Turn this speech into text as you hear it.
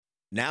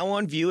Now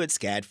on view at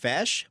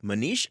SCADFASH,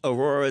 Manish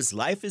Arora's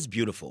Life is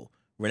Beautiful.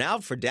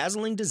 Renowned for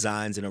dazzling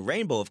designs in a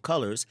rainbow of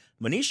colors,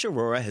 Manish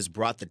Arora has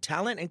brought the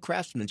talent and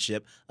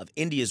craftsmanship of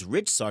India's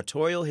rich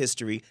sartorial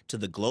history to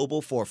the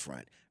global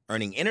forefront,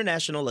 earning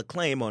international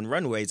acclaim on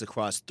runways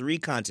across 3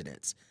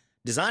 continents.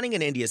 Designing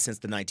in India since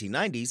the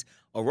 1990s,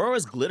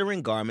 Aurora's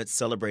glittering garments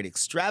celebrate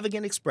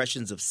extravagant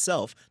expressions of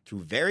self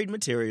through varied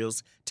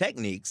materials,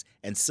 techniques,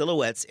 and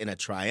silhouettes in a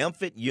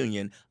triumphant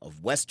union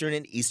of Western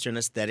and Eastern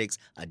aesthetics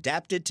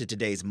adapted to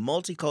today's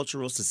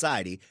multicultural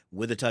society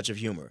with a touch of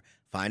humor.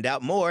 Find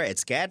out more at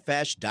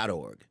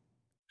scadfash.org.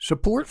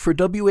 Support for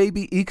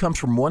WABE comes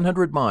from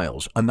 100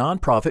 Miles, a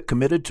nonprofit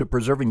committed to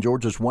preserving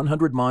Georgia's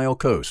 100-mile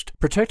coast.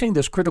 Protecting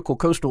this critical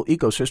coastal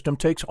ecosystem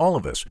takes all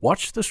of us.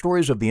 Watch the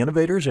stories of the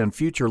innovators and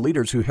future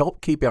leaders who help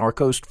keep our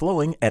coast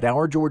flowing at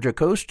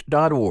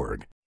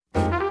OurGeorgiaCoast.org.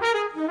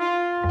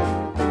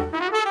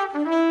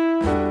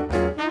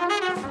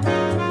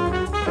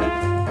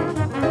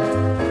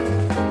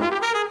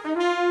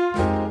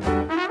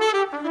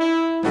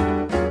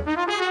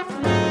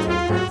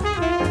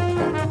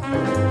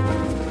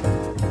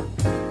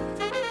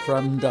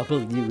 From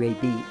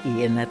WABE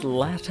in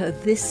Atlanta,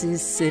 this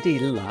is City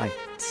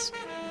Lights.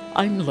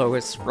 I'm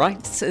Lois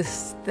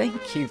Reitzes.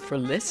 Thank you for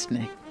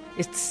listening.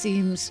 It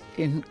seems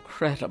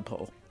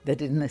incredible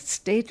that in the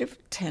state of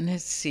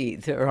Tennessee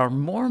there are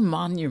more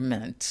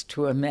monuments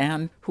to a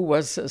man who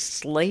was a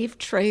slave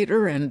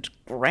trader and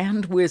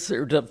grand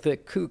wizard of the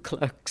Ku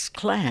Klux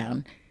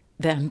Klan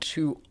than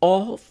to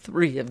all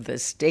 3 of the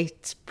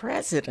state's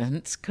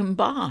presidents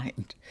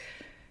combined.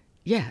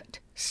 Yet,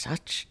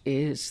 such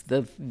is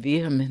the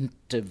vehement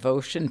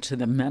devotion to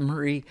the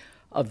memory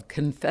of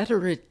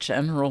Confederate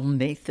General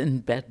Nathan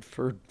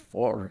Bedford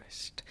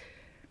Forrest.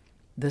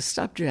 The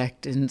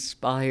subject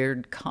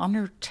inspired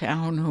Connor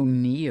Town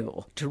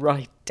O'Neill to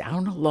write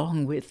Down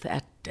Along with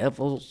That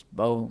Devil's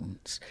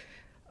Bones,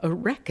 a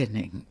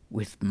reckoning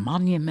with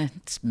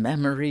monuments,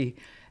 memory,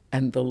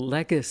 and the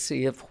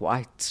legacy of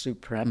white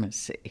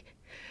supremacy.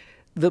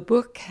 The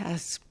book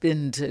has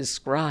been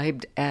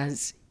described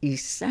as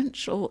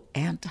essential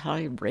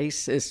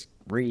anti-racist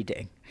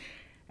reading,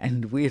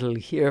 and we'll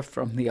hear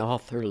from the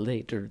author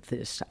later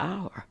this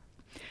hour.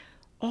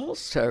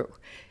 Also,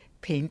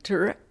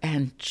 painter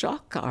and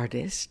chalk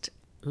artist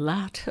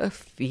Lata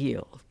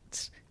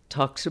Fields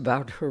talks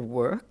about her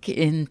work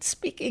in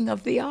Speaking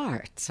of the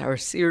Arts, our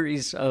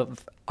series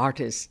of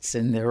artists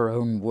in their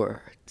own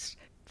words.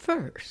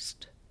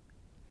 First,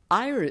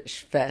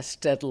 Irish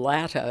Fest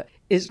Atlanta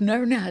is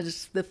known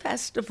as the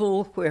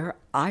festival where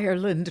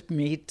Ireland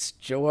meets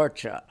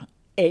Georgia,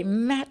 a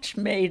match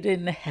made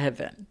in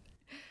heaven.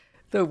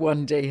 The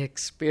one-day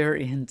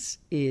experience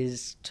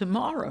is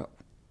tomorrow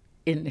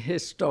in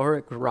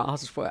historic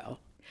Roswell.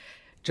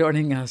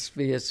 Joining us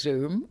via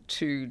Zoom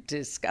to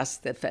discuss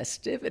the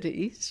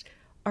festivities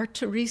are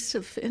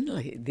Teresa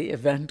Finley, the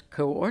event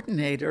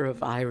coordinator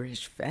of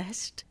Irish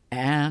Fest,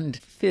 and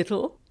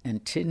fiddle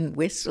and tin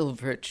whistle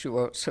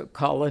virtuoso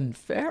Colin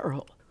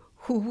Farrell,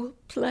 who will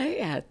play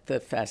at the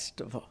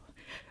festival.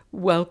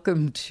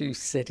 Welcome to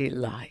City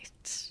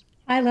Lights.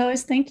 Hi,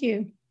 Lois. Thank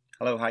you.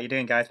 Hello, how are you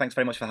doing, guys? Thanks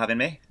very much for having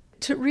me.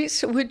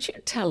 Teresa, would you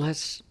tell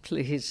us,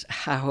 please,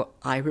 how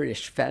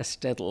Irish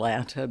Fest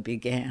Atlanta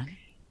began?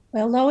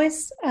 Well,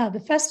 Lois, the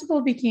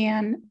festival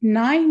began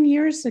 9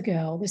 years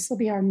ago. This will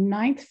be our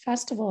 9th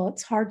festival.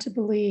 It's hard to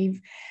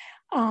believe.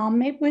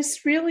 It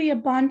was really a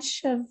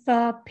bunch of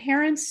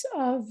parents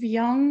of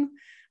young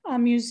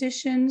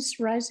musicians,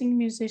 rising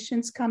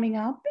musicians coming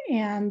up,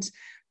 and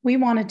we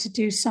wanted to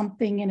do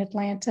something in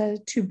Atlanta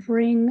to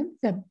bring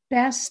the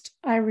best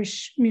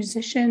Irish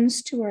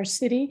musicians to our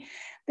city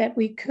that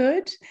we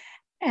could,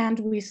 and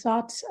we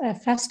thought a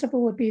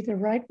festival would be the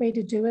right way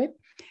to do it,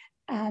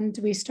 and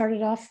we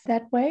started off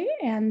that way,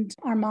 and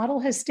our model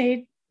has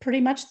stayed pretty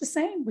much the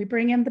same. We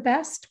bring in the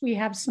best. We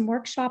have some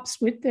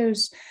workshops with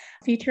those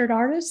featured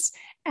artists,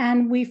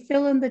 and we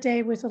fill in the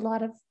day with a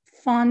lot of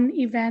fun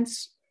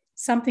events,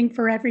 something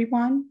for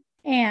everyone.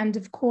 And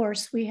of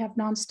course, we have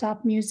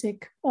nonstop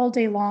music all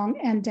day long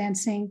and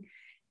dancing.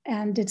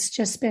 And it's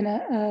just been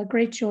a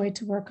great joy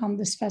to work on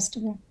this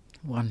festival.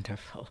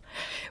 Wonderful.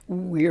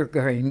 We're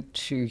going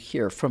to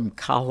hear from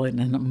Colin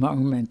in a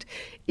moment.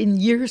 In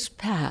years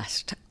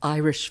past,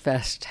 Irish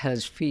Fest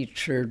has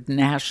featured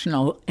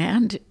national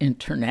and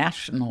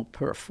international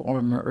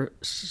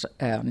performers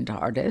and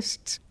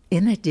artists.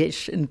 In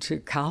addition to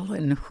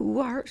Colin, who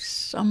are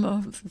some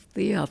of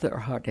the other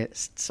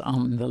artists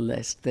on the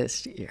list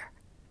this year?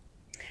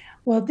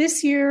 Well,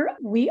 this year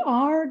we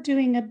are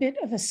doing a bit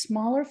of a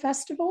smaller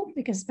festival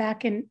because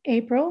back in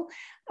April,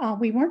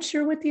 we weren't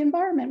sure what the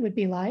environment would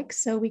be like.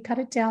 So we cut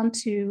it down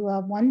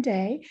to 1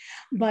 day.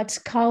 But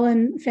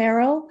Colin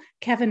Farrell,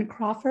 Kevin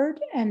Crawford,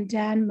 and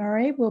Dan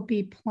Murray will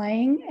be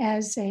playing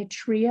as a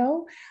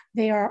trio.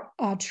 They are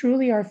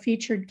truly our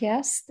featured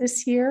guests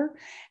this year.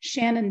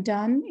 Shannon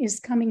Dunn is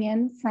coming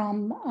in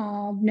from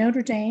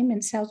Notre Dame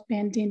in South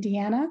Bend,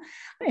 Indiana,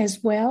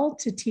 as well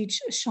to teach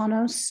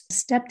Shanos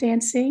step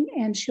dancing.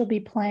 And she'll be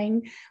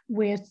playing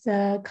with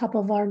a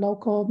couple of our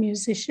local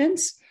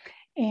musicians.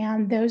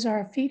 and those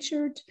are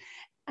featured.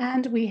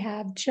 And we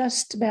have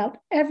just about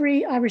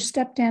every Irish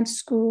step dance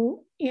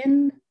school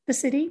in the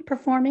city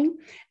performing,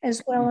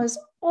 as well as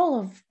all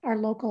of our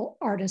local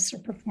artists are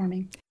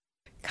performing.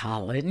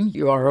 Colin,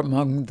 you are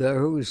among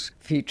those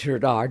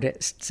featured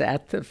artists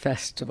at the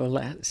festival,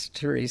 as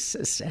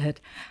Teresa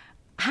said.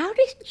 How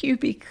did you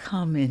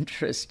become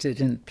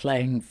interested in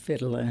playing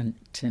fiddle and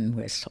tin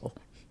whistle?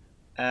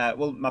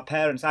 Well, my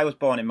parents, I was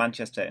born in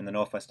Manchester in the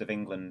northwest of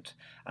England,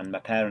 and my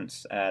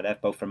parents, they're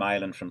both from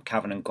Ireland, from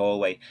Cavan and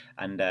Galway.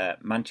 And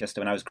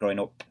Manchester, when I was growing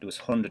up, there was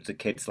hundreds of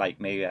kids like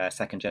me,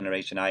 second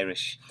generation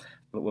Irish.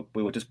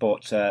 We were just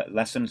bought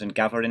lessons and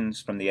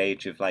gatherings from the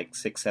age of like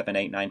 6, 7,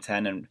 8, 9,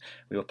 10, and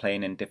we were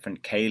playing in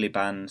different ceilidh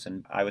bands,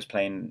 and I was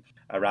playing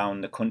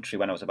around the country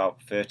when I was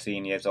about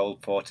 13 years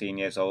old, 14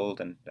 years old,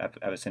 and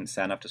ever since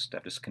then I've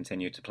just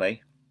continued to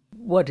play.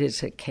 What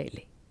is a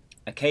ceilidh?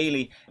 A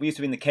ceilidh, we used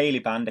to be in the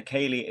ceilidh band. A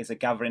ceilidh is a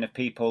gathering of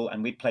people,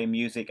 and we'd play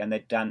music and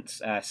they'd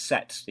dance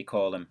sets, they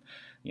call them.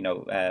 You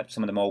know,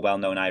 some of the more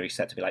well-known Irish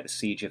sets would be like the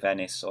Siege of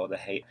Ennis or the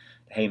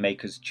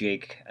Haymaker's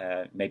Jig,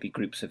 maybe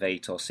groups of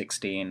 8 or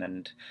 16,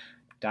 and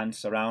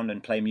dance around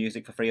and play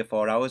music for 3 or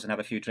 4 hours and have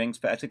a few drinks.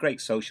 But it's a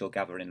great social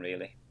gathering,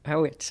 really.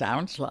 Oh, it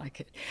sounds like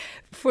it.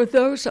 For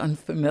those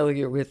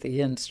unfamiliar with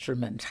the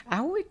instrument,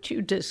 how would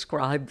you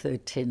describe the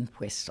tin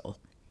whistle?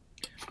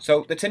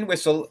 So the tin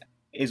whistle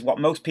is what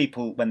most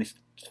people, when they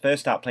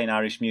first start playing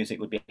Irish music,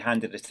 would be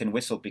handed a tin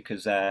whistle,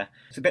 because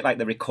it's a bit like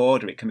the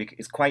recorder.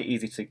 It's quite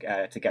easy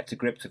to get to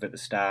grips with at the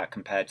start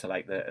compared to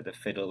like the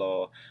fiddle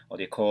or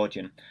the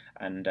accordion.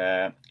 And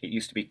it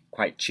used to be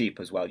quite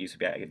cheap as well.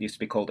 It used to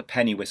be called a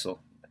penny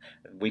whistle.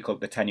 We call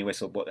it the tenny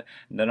whistle, but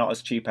they're not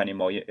as cheap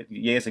anymore.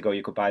 Years ago,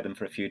 you could buy them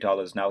for a few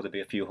dollars. Now they'd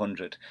be a few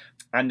hundred.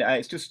 And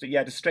it's just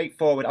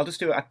straightforward. I'll just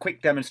do a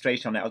quick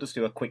demonstration on it. I'll just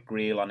do a quick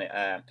reel on it.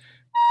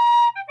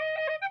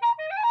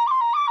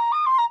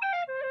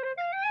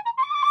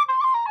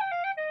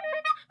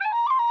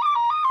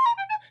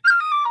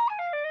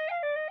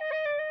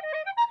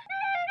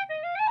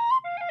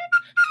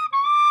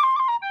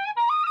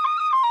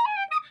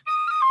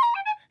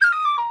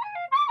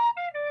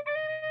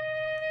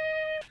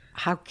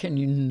 How can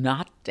you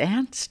not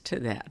dance to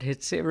that?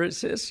 It's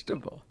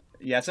irresistible.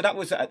 Yeah, so that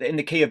was in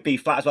the key of B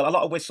flat as well. A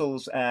lot of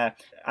whistles, I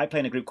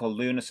play in a group called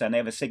Lunacy, and they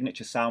have a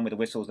signature sound with the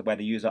whistles where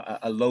they use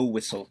a low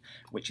whistle,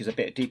 which is a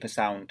bit deeper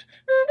sound.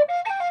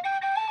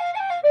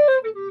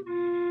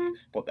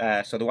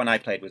 But so the one I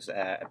played was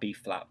a B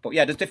flat. But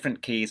yeah, there's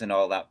different keys and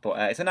all that. But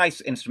it's a nice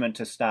instrument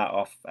to start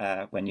off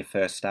when you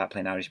first start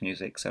playing Irish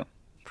music. So,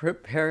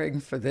 preparing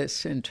for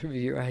this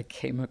interview, I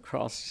came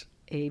across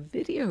a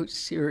video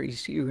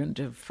series you and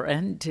a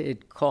friend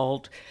did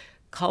called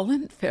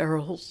Colin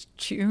Farrell's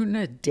Tune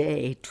a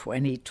Day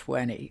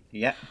 2020.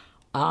 Yeah.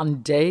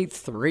 On day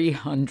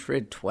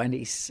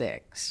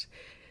 326,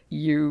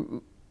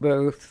 you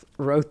both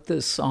wrote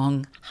the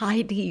song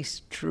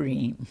Heidi's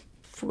Dream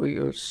for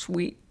your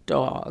sweet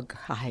dog,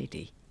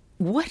 Heidi.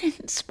 What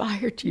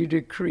inspired you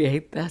to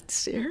create that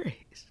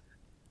series?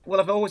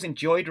 Well, I've always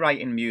enjoyed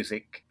writing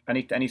music.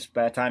 Any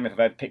spare time, if I've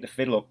ever picked the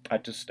fiddle up,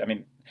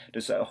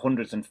 there's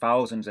hundreds and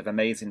thousands of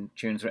amazing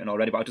tunes written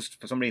already. But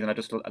for some reason, I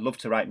love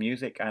to write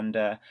music. And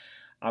I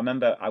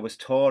remember I was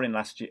touring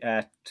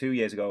 2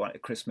 years ago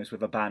at Christmas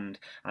with a band,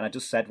 and I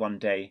just said one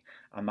day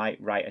I might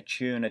write a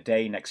tune a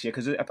day next year,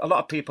 because a lot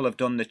of people have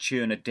done the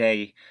tune a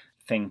day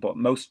thing, but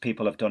most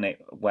people have done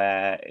it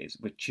where it's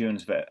with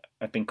tunes that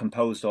have been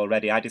composed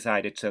already. I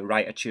decided to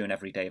write a tune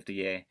every day of the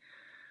year,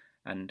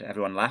 and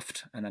everyone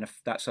laughed, and then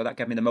that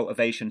gave me the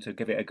motivation to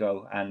give it a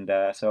go, and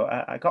so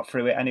I got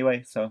through it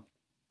anyway. So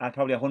I had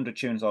probably 100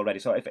 tunes already.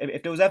 So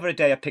if there was ever a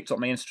day I picked up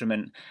my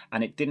instrument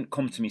and it didn't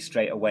come to me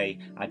straight away,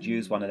 I'd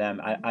use one of them.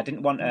 I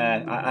didn't want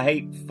I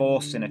hate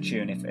forcing a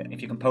tune.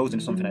 If you're composing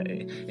something,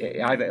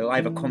 it'll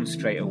either come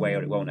straight away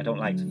or it won't. I don't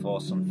like to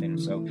force something.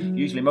 So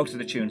usually most of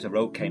the tunes I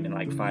wrote came in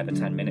like 5 or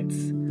 10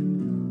 minutes.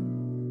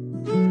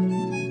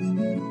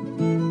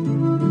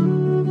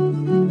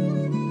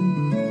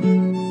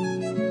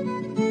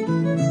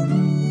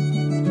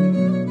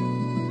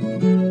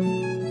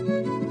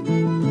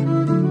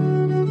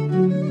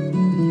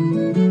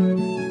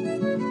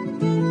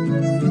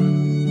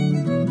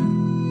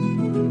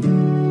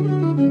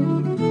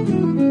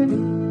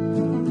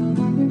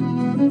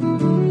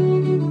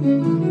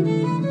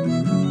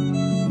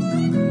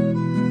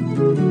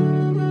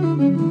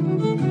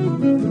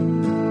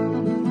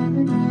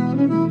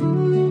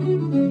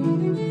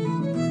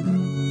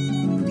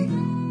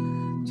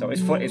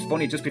 It's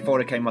funny, just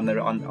before it came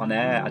on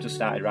air, I just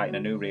started writing a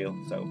new reel,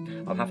 so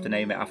I'll have to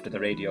name it after the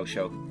radio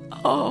show.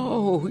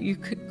 Oh, you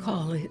could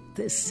call it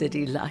the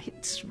City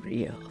Lights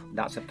Reel.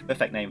 That's a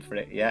perfect name for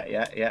it.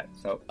 Yeah.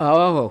 So.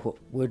 Oh,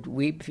 would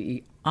we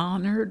be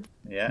honoured?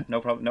 Yeah, no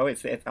problem. No,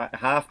 it's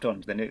half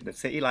done. The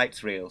City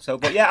Lights Reel. So,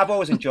 but yeah, I've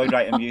always enjoyed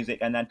writing music,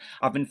 and then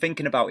I've been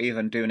thinking about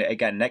even doing it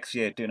again next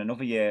year, doing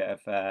another year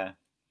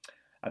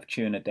of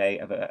tune a day,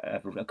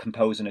 of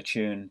composing a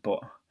tune, but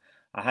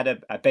I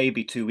had a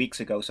baby 2 weeks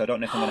ago, so I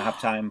don't know if I'm going to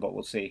have time, but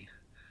we'll see.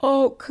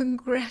 Oh,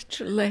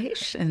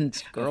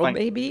 congratulations, girl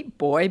baby,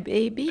 boy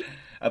baby.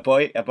 A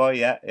boy,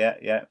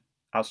 yeah.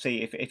 I'll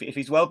see if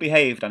he's well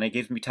behaved and he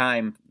gives me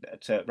time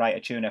to write a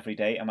tune every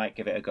day, I might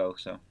give it a go.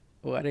 So,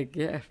 What a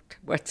gift.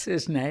 What's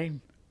his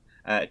name?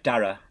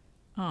 Dara.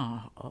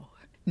 Oh.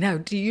 Now,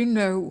 do you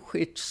know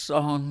which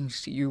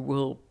songs you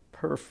will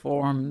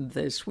perform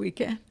this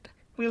weekend?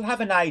 We'll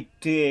have an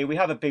idea. We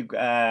have a big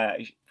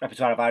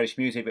repertoire of Irish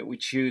music that we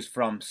choose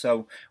from,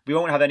 so we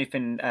won't have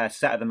anything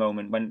set at the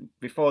moment.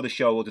 Before the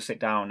show, we'll just sit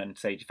down and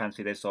say, "Do you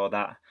fancy this or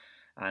that?"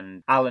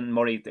 And Alan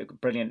Murray, the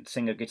brilliant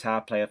singer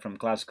guitar player from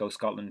Glasgow,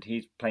 Scotland,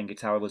 he's playing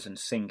guitar with us and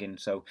singing,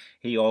 so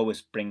he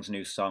always brings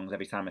new songs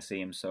every time I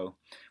see him. So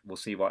we'll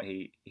see what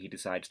he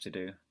decides to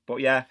do. But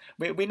yeah,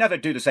 we never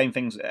do the same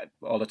things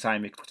all the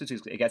time because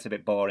it gets a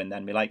bit boring.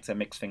 Then we like to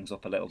mix things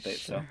up a little bit.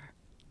 Sure. So.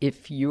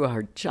 If you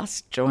are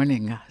just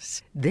joining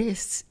us,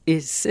 this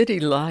is City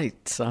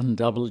Lights on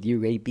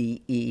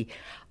WABE.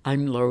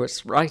 I'm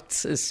Lois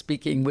Reitzes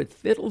speaking with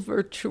fiddle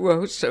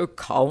virtuoso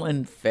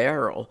Colin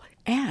Farrell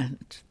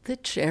and the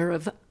chair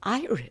of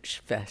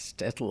Irish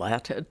Fest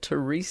Atlanta,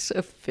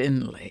 Teresa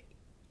Finley.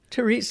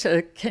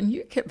 Teresa, can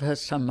you give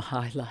us some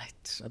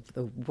highlights of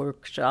the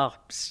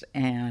workshops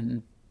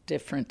and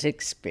different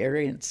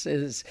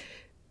experiences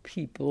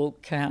people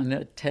can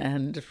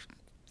attend,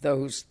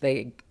 those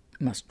they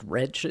must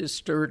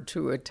register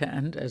to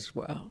attend as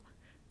well?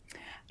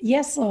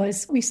 Yes,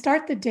 Lois. We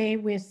start the day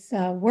with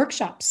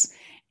workshops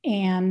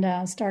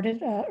and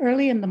started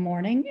early in the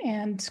morning.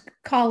 And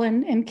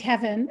Colin and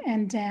Kevin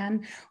and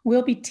Dan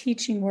will be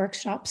teaching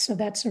workshops. So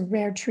that's a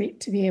rare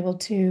treat to be able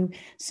to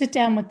sit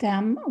down with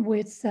them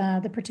with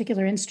the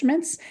particular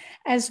instruments,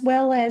 as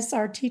well as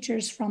our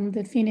teachers from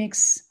the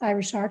Phoenix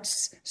Irish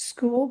Arts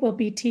School will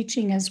be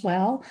teaching as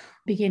well,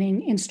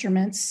 beginning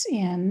instruments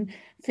in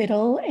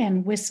fiddle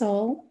and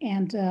whistle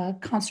and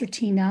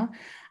concertina.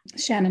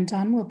 Shannon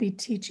Dunn will be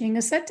teaching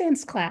a set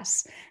dance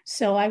class.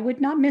 So I would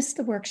not miss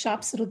the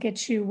workshops. It'll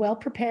get you well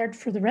prepared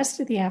for the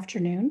rest of the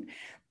afternoon.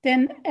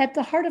 Then at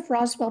the heart of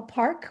Roswell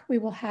Park, we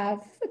will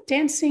have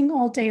dancing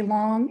all day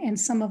long and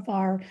some of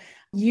our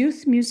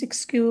youth music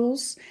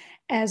schools,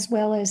 as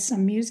well as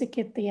some music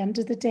at the end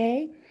of the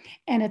day.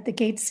 And at the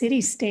Gate City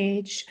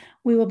stage,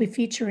 we will be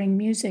featuring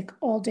music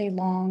all day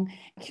long,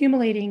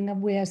 accumulating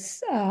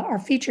with our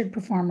featured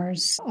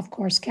performers, of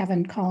course,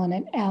 Kevin, Colin,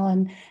 and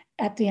Alan,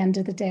 at the end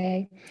of the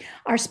day.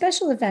 Our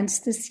special events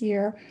this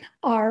year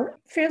are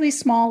fairly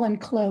small and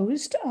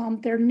closed.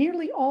 They're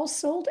nearly all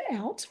sold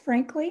out,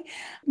 frankly,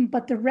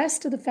 but the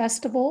rest of the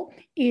festival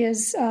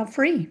is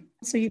free.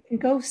 So you can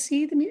go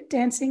see the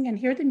dancing and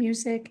hear the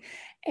music,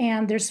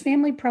 and there's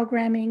family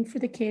programming for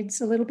the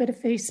kids, a little bit of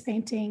face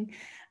painting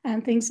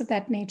and things of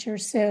that nature.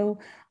 So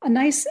a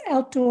nice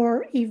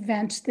outdoor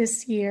event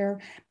this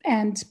year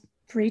and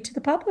free to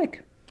the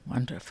public.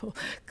 Wonderful.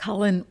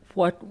 Colin,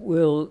 what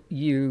will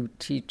you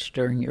teach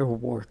during your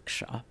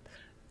workshop?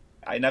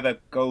 I never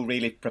go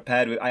really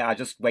prepared with. I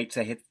just wait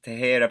to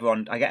hear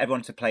everyone. I get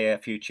everyone to play a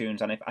few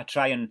tunes, and if I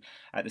try and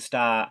at the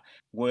start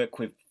work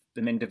with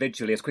them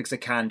individually as quick as I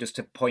can, just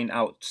to point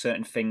out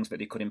certain things that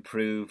they could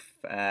improve,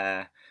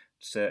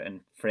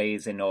 certain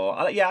phrasing, or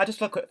I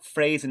just look at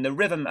phrasing. The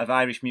rhythm of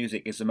Irish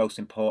music is the most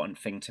important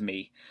thing to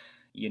me.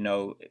 You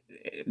know,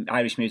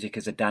 Irish music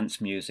is a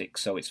dance music,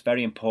 so it's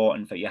very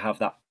important that you have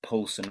that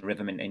pulse and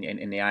rhythm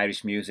in the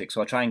Irish music.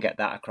 So I try and get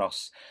that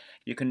across.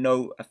 You can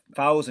know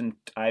 1,000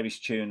 Irish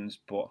tunes,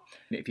 but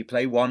if you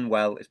play one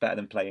well, it's better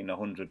than playing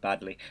 100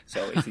 badly.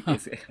 So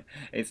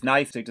it's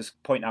nice to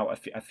just point out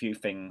a few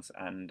things,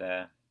 and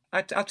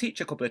I'll teach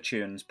a couple of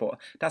tunes, but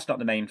that's not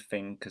the main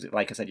thing because,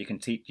 like I said, you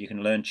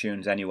can learn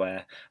tunes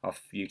anywhere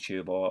off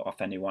YouTube or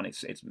off anyone.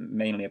 It's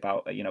mainly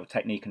about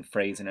technique and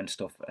phrasing and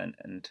stuff,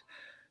 and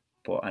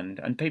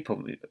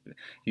people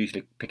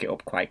usually pick it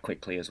up quite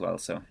quickly as well.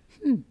 So,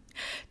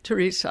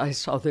 Teresa, I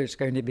saw there's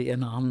going to be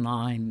an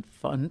online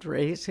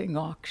fundraising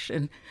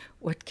auction.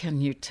 What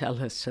can you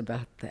tell us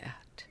about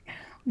that?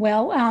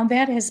 Well,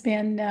 that has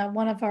been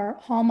one of our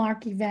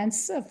hallmark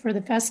events for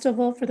the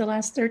festival for the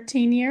last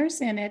 13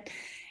 years, and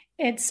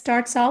it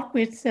starts out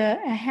with a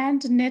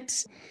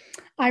hand-knit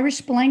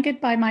Irish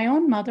blanket by my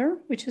own mother,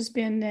 which has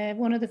been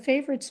one of the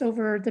favorites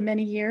over the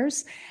many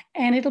years.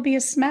 And it'll be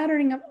a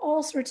smattering of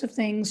all sorts of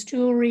things,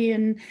 jewelry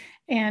and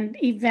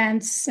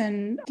events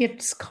and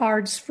gifts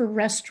cards for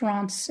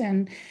restaurants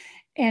and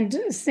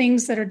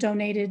things that are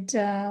donated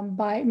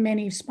by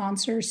many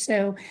sponsors.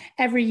 So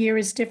every year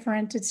is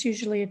different. It's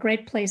usually a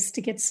great place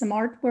to get some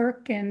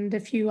artwork and a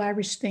few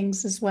Irish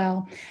things as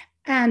well.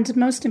 And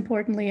most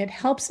importantly, it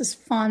helps us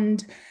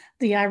fund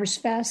the Irish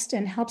Fest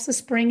and helps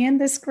us bring in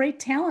this great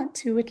talent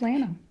to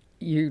Atlanta.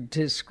 You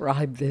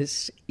describe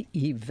this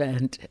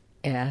event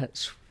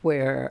as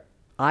where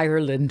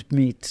Ireland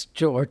meets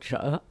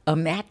Georgia, a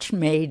match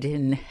made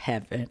in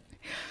heaven.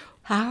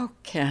 How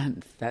can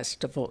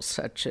festivals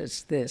such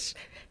as this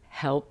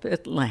help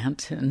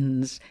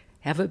Atlantans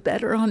have a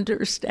better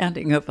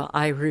understanding of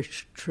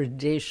Irish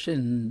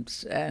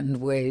traditions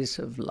and ways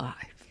of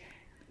life?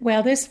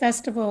 Well, this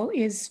festival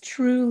is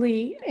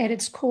truly, at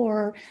its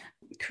core,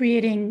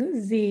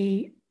 creating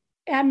the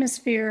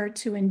atmosphere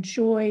to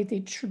enjoy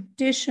the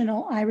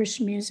traditional Irish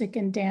music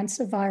and dance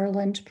of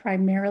Ireland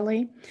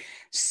primarily,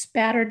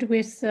 spattered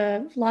with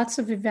lots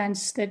of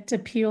events that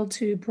appeal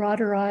to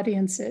broader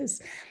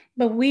audiences.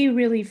 But we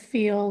really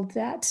feel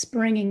that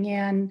bringing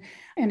in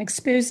and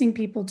exposing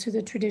people to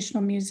the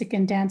traditional music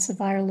and dance of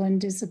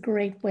Ireland is a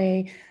great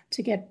way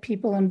to get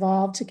people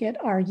involved, to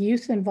get our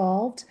youth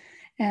involved,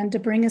 and to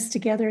bring us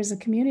together as a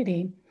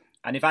community.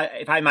 And if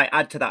I might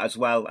add to that as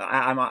well,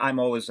 I'm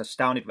always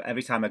astounded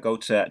every time I go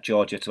to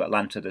Georgia, to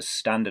Atlanta. The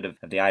standard of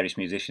the Irish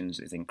musicians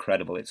is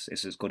incredible. It's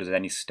as good as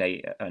any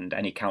state and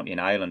any county in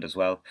Ireland as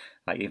well.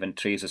 Like even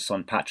Teresa's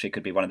son Patrick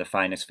could be one of the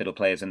finest fiddle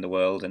players in the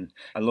world, and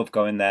I love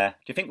going there.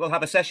 Do you think we'll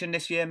have a session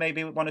this year?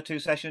 Maybe 1 or 2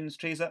 sessions,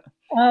 Teresa?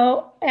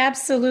 Oh,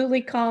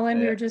 absolutely, Colin.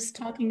 We were just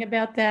talking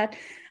about that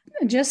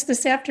just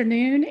this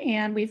afternoon,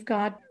 and we've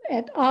got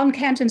on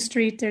Canton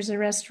Street, there's a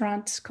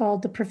restaurant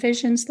called the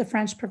Provisions, the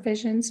French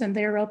Provisions, and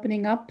they're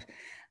opening up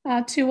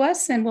to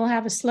us. And we'll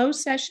have a slow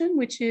session,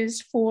 which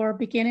is for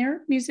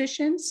beginner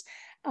musicians,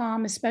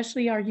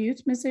 especially our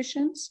youth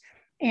musicians.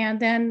 And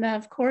then,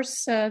 of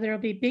course, there will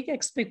be big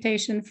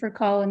expectation for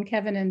Colin,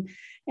 Kevin,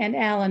 and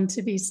Alan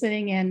to be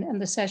sitting in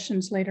the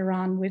sessions later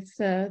on with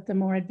the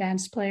more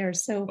advanced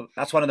players. So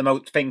that's one of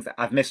the things that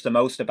I've missed the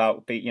most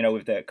about,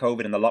 with the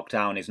COVID and the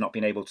lockdown, is not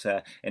being able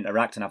to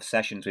interact and have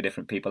sessions with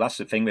different people. That's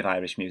the thing with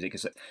Irish music,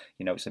 is that,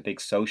 it's a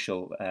big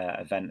social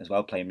event as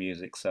well, playing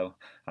music. So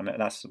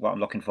that's what I'm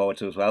looking forward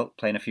to as well,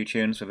 playing a few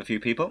tunes with a few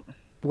people.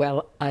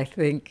 Well, I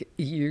think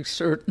you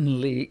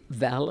certainly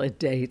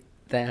validate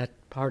that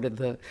part of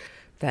the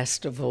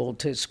festival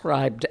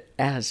described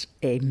as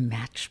a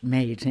match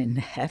made in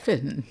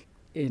heaven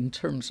in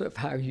terms of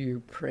how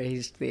you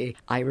praised the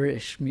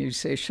Irish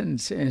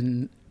musicians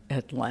in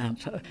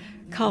Atlanta.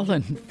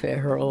 Colin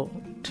Farrell,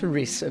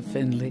 Teresa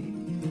Finley,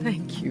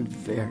 thank you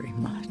very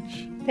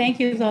much.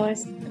 Thank you,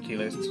 Lois. Thank you,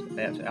 Lois.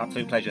 It's an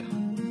absolute pleasure.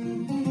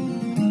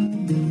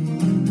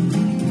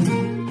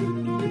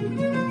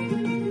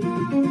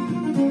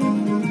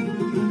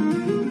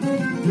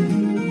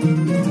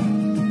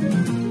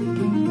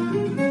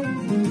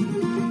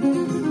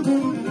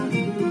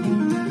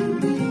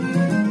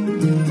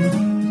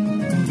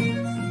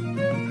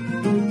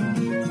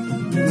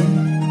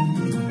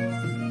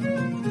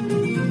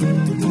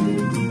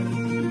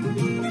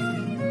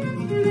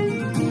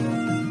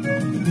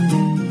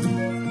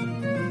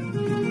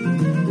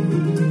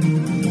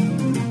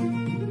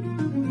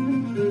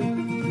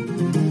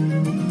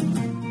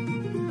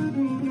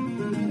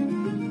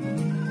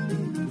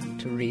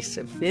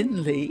 Teresa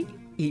Finley,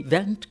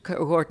 event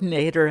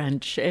coordinator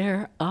and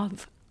chair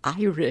of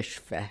Irish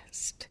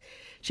Fest.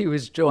 She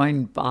was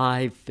joined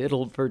by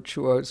fiddle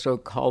virtuoso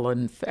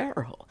Colin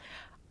Farrell.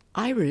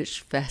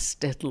 Irish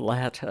Fest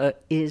Atlanta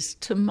is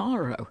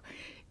tomorrow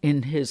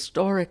in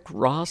historic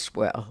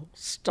Roswell,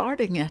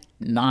 starting at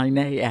 9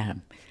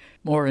 a.m.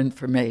 More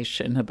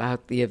information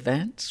about the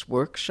events,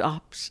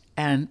 workshops,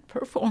 and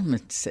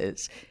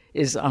performances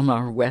is on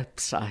our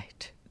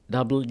website,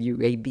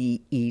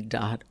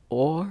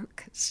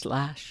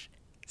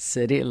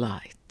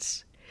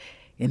 wabe.org/citylights.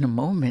 In a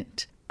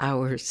moment,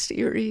 our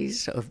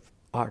series of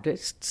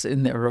artists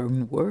in their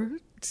own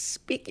words,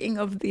 speaking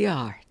of the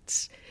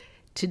arts,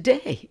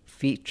 today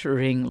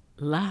featuring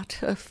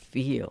Latta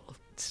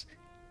Fields.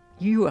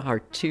 You are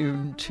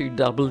tuned to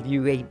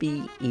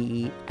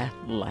WABE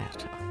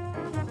Atlanta.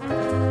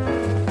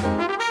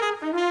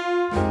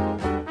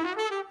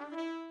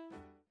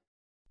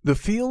 The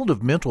field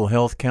of mental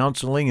health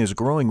counseling is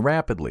growing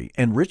rapidly,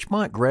 and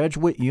Richmont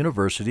Graduate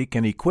University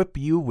can equip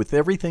you with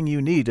everything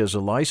you need as a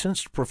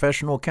licensed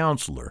professional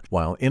counselor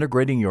while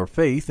integrating your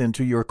faith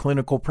into your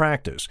clinical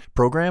practice.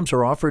 Programs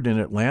are offered in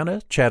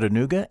Atlanta,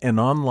 Chattanooga,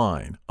 and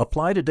online.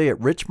 Apply today at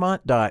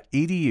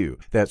richmont.edu.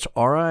 That's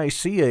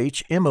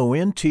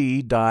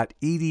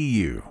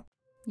richmont.edu.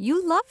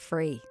 You love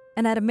free,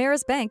 and at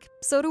Ameris Bank,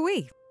 so do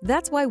we.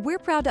 That's why we're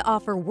proud to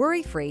offer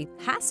worry-free,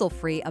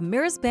 hassle-free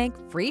Ameris Bank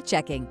free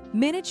checking.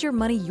 Manage your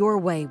money your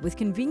way with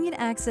convenient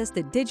access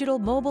to digital,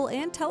 mobile,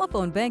 and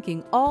telephone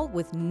banking, all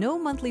with no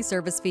monthly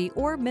service fee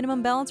or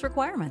minimum balance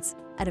requirements.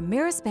 At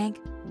Ameris Bank,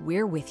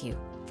 we're with you.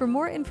 For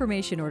more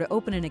information or to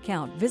open an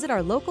account, visit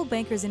our local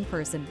bankers in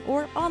person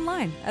or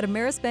online at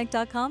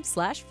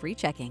amerisbank.com/free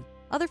checking.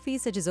 Other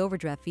fees such as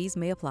overdraft fees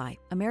may apply.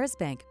 Ameris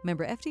Bank,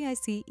 member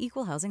FDIC,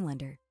 equal housing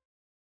lender.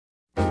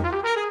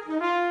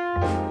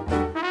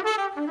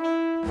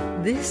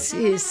 This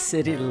is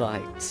City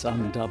Lights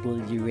on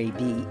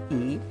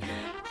WABE.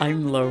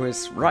 I'm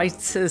Lois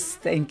Reitzes.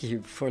 Thank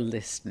you for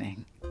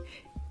listening.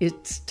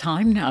 It's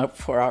time now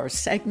for our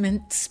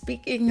segment,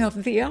 Speaking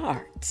of the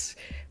Arts,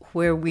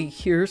 where we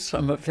hear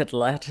some of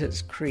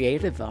Atlanta's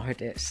creative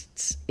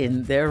artists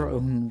in their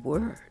own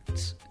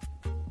words.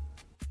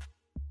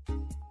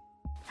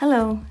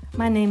 Hello,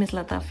 my name is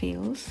Latta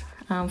Fields.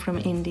 I'm from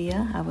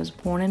India. I was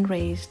born and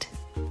raised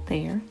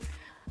there.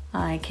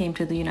 I came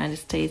to the United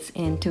States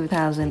in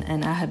 2000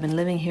 and I have been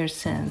living here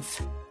since.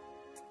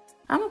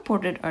 I'm a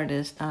portrait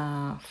artist.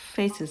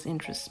 Faces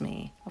interest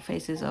me.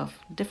 Faces of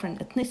different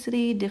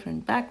ethnicity,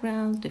 different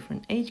backgrounds,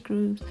 different age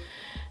groups,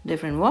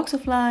 different walks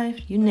of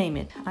life, you name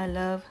it. I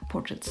love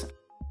portraits.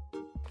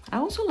 I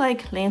also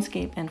like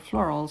landscape and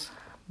florals,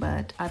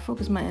 but I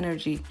focus my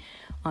energy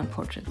on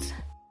portraits.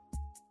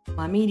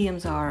 My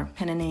mediums are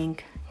pen and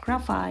ink,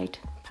 graphite,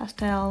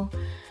 pastel,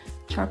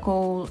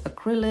 charcoal,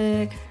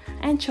 acrylic,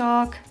 and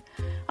chalk.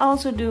 I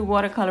also do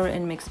watercolor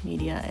and mixed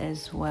media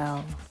as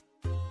well.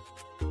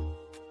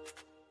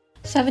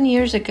 7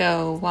 years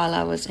ago, while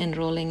I was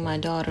enrolling my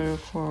daughter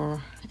for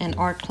an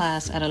art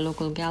class at a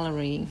local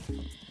gallery,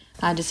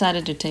 I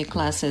decided to take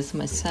classes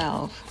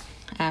myself.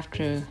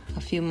 After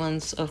a few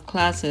months of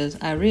classes,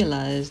 I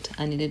realized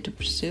I needed to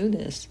pursue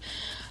this.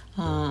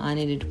 I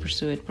needed to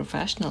pursue it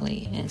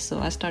professionally. And so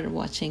I started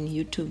watching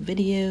YouTube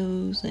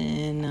videos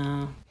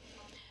and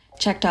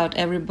checked out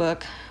every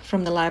book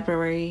from the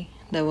library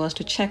there was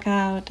to check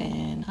out.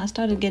 And I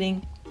started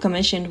getting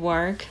commissioned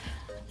work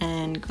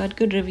and got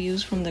good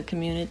reviews from the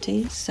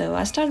community. So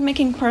I started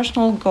making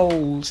personal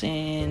goals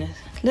and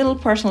little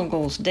personal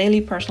goals,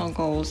 daily personal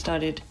goals,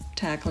 started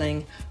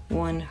tackling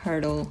one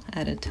hurdle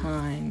at a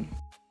time.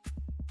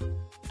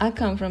 I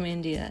come from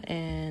India,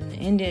 and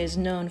India is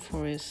known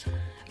for its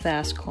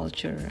vast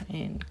culture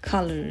and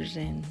colors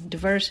and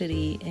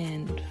diversity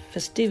and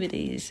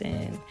festivities.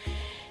 And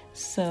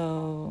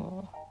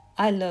so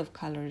I love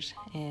colors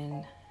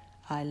and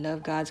I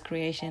love God's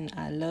creation.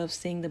 I love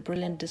seeing the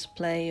brilliant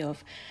display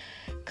of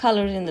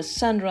colors in the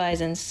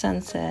sunrise and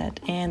sunset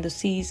and the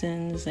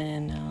seasons.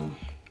 And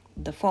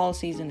the fall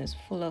season is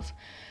full of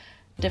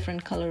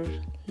different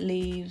colored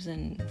leaves,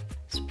 and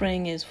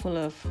spring is full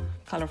of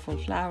colorful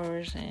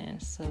flowers.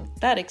 And so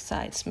that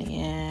excites me,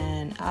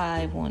 and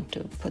I want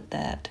to put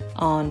that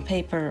on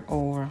paper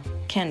or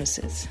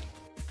canvases.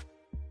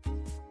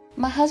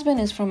 My husband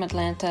is from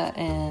Atlanta,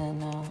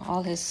 and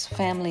all his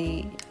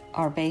family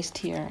are based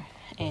here.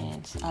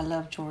 And I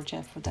love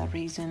Georgia for that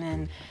reason.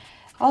 And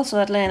also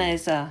Atlanta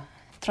is a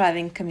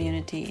thriving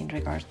community in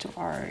regards to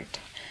art.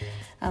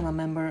 I'm a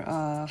member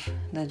of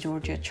the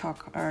Georgia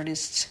Chalk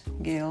Artists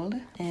Guild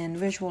and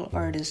Visual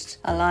Artists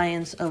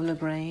Alliance of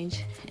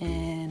LaGrange.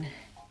 And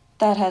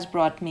that has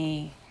brought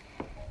me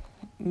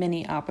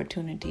many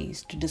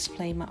opportunities to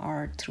display my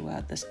art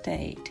throughout the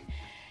state.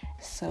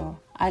 So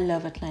I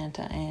love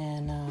Atlanta,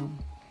 and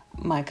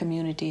my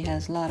community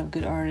has a lot of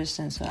good artists,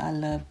 and so I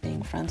love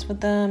being friends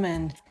with them.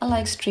 And I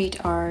like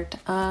street art.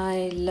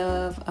 I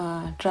love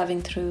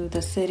driving through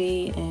the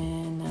city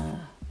and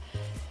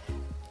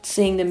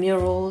seeing the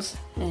murals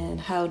and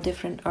how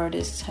different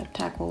artists have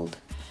tackled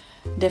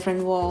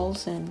different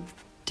walls and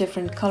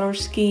different color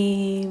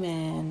scheme.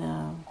 And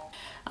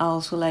I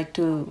also like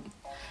to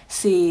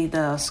see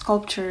the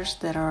sculptures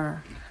that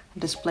are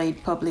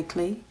displayed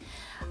publicly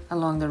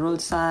along the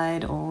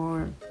roadside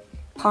or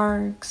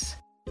parks.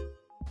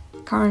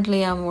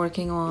 Currently, I'm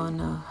working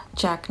on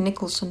Jack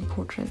Nicholson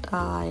portrait.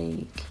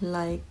 I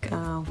like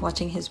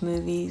watching his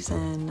movies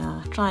and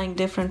trying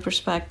different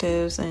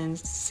perspectives and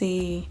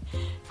see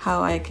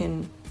how I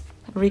can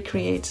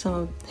recreate some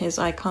of his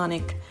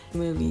iconic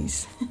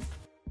movies.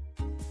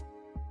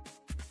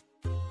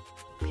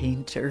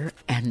 Painter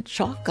and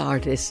chalk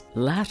artist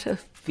Latta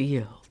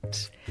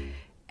Fields,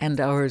 and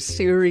our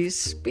series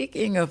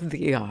Speaking of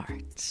the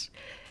Arts.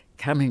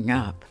 Coming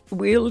up,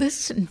 we'll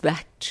listen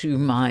back to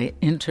my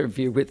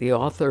interview with the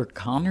author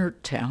Connor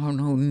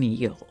Town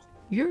O'Neill.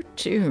 You're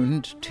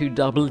tuned to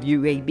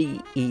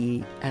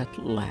WABE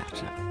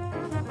Atlanta.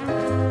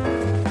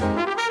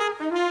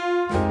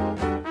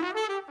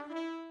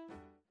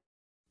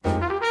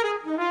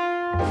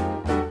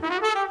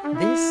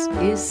 This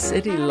is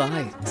City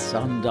Lights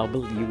on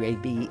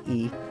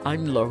WABE.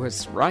 I'm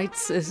Lois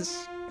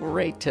Reitzes.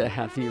 Great to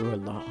have you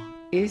along.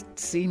 It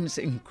seems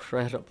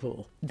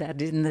incredible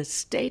that in the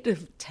state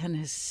of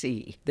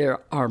Tennessee, there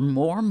are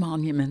more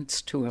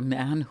monuments to a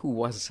man who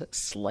was a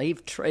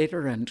slave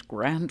trader and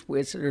grand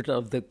wizard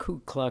of the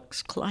Ku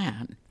Klux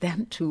Klan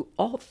than to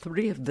all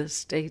three of the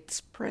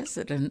state's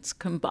presidents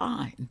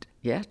combined.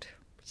 Yet,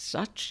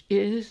 such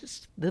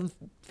is the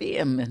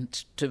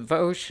vehement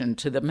devotion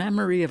to the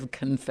memory of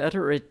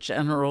Confederate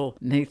General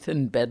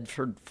Nathan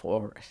Bedford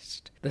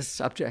Forrest. The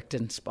subject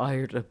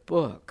inspired a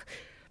book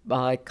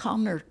by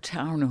Connor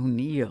Town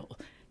O'Neill,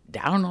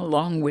 Down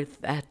Along with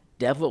That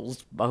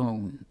Devil's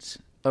Bones,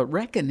 a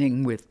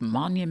reckoning with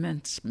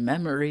monuments,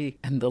 memory,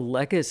 and the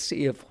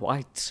legacy of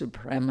white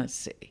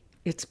supremacy.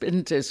 It's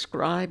been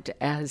described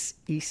as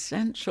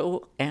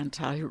essential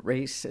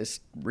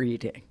anti-racist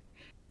reading.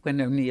 When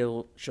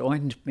O'Neill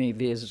joined me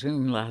via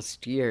Zoom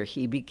last year,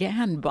 he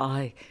began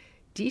by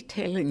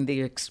detailing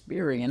the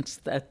experience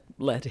that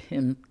led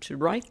him to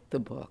write the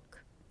book.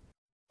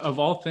 Of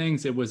all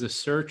things, it was a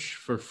search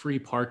for free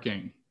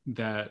parking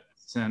that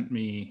sent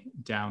me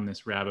down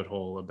this rabbit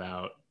hole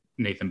about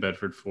Nathan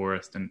Bedford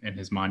Forrest and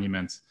his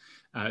monuments.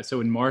 So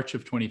in March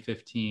of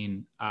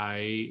 2015,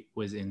 I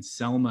was in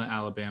Selma,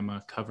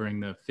 Alabama, covering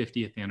the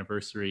 50th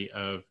anniversary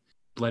of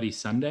Bloody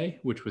Sunday,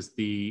 which was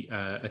the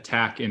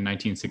attack in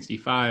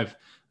 1965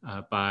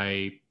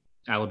 by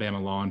Alabama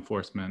law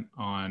enforcement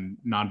on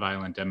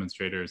nonviolent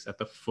demonstrators at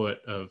the foot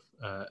of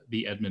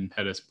the Edmund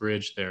Pettus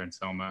Bridge there in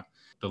Selma,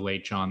 the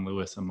late John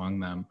Lewis among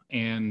them.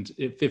 And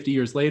 50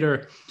 years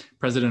later,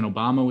 President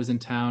Obama was in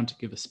town to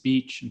give a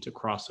speech and to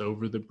cross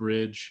over the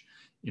bridge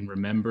in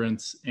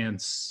remembrance.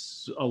 And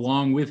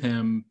along with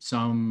him,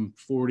 some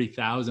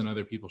 40,000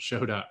 other people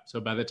showed up. So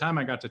by the time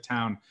I got to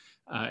town,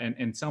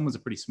 and Selma's a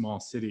pretty small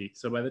city,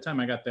 so by the time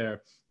I got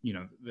there,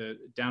 the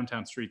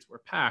downtown streets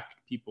were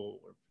packed. People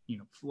were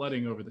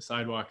flooding over the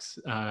sidewalks.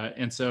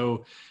 And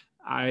so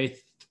I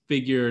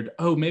figured,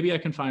 maybe I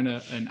can find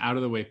an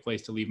out-of-the-way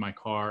place to leave my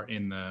car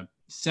in the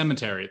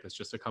cemetery that's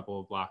just a couple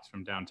of blocks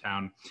from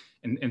downtown.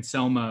 And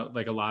Selma,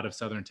 like a lot of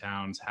southern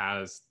towns,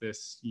 has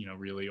this,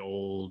 really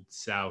old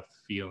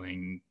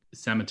South-feeling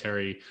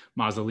cemetery,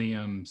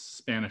 mausoleums,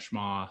 Spanish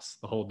moss,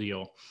 the whole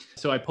deal.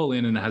 So I pull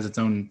in and it has its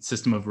own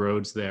system of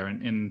roads there.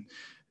 And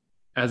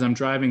as I'm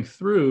driving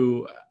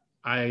through,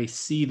 I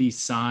see these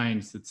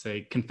signs that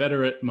say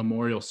Confederate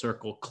Memorial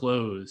Circle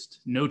closed,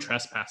 no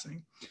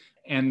trespassing.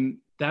 And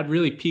that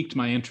really piqued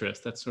my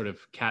interest. That's sort of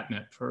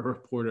catnip for a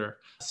reporter.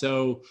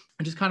 So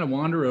I just kind of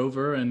wander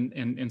over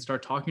and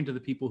start talking to the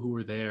people who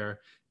were there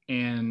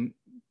and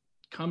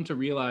come to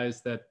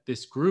realize that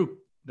this group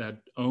that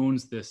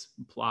owns this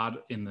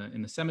plot in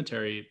the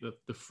cemetery,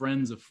 the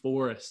Friends of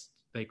Forest,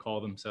 they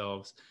call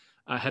themselves,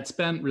 had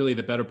spent really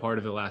the better part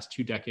of the last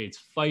 2 decades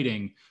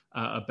fighting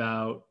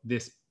about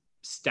this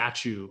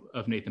statue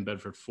of Nathan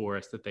Bedford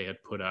Forrest that they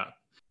had put up.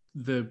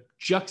 The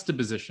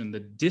juxtaposition, the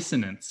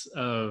dissonance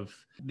of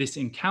this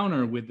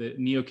encounter with the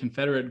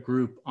neo-Confederate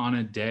group on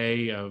a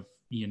day of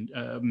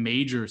a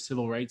major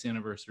civil rights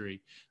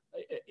anniversary,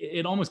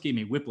 it almost gave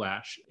me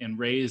whiplash and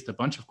raised a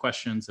bunch of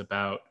questions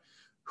about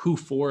who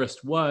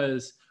Forrest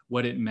was,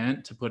 what it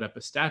meant to put up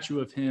a statue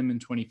of him in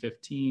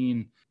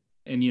 2015,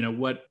 and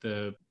what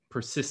the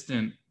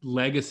persistent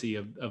legacy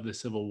of the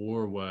Civil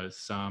War was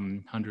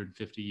some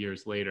 150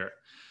 years later.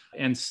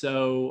 And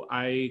so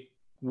I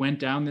went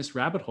down this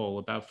rabbit hole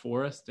about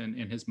Forrest and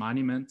his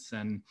monuments.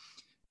 And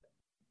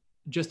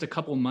just a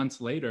couple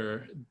months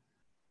later,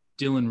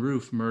 Dylann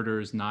Roof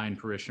murders 9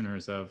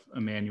 parishioners of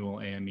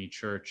Emmanuel AME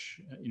Church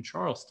in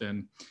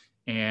Charleston.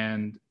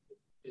 And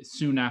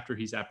soon after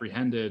he's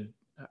apprehended,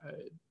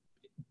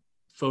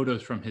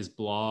 photos from his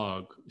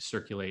blog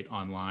circulate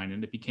online.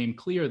 And it became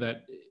clear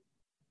that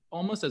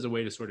almost as a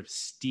way to sort of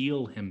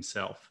steel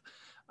himself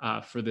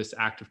for this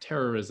act of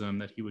terrorism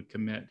that he would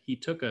commit, he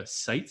took a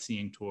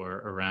sightseeing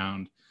tour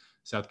around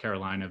South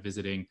Carolina,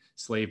 visiting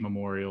slave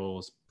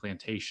memorials,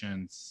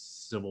 plantations,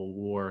 Civil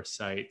War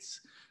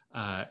sites.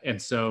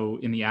 And so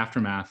in the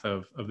aftermath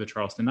of the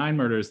Charleston 9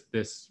 murders,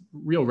 this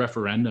real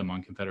referendum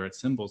on Confederate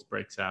symbols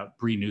breaks out.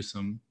 Bree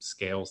Newsom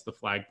scales the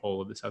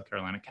flagpole of the South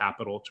Carolina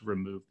Capitol to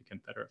remove the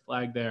Confederate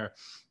flag there.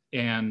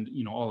 And,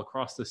 all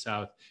across the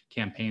South,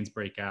 campaigns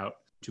break out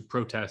to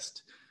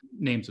protest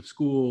names of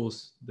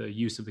schools, the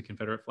use of the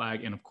Confederate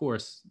flag, and of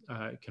course,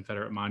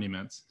 Confederate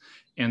monuments.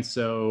 And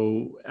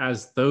so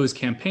as those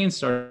campaigns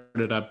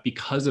started up,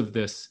 because of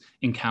this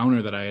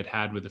encounter that I had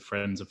had with the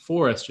Friends of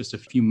Forrest just a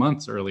few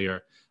months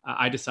earlier,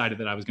 I decided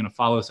that I was going to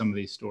follow some of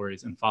these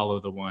stories and follow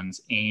the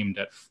ones aimed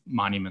at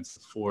monuments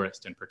of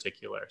Forrest in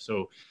particular.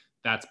 So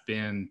that's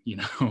been,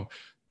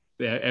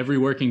 every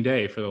working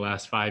day for the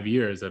last 5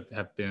 years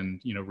have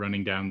been,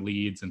 running down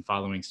leads and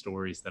following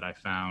stories that I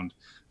found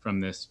from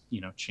this,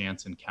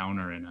 chance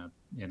encounter in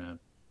a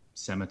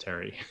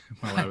cemetery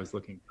while I was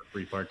looking for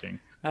free parking.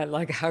 I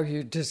like how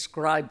you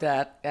describe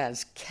that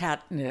as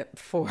catnip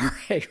for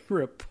a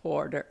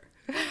reporter.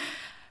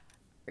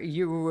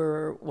 You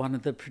were one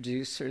of the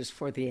producers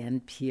for the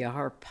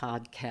NPR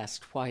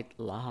podcast White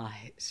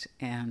Lies,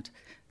 and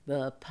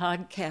the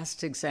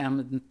podcast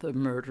examined the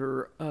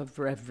murder of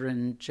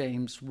Reverend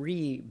James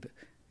Reeb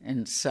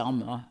in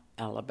Selma,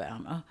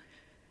 Alabama,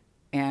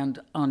 and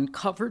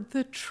uncovered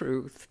the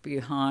truth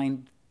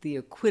behind the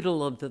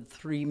acquittal of the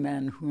 3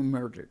 men who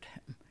murdered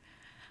him.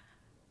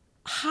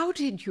 How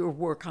did your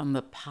work on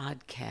the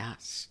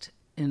podcast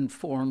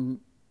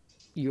inform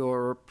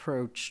your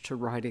approach to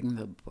writing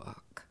the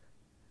book?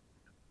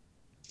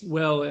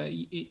 Well,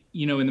 in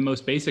the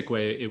most basic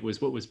way, it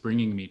was what was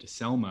bringing me to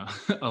Selma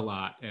a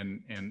lot,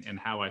 and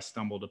how I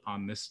stumbled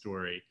upon this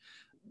story.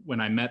 When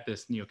I met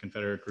this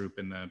neo-Confederate group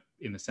in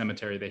the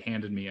cemetery, they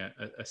handed me a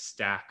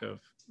stack of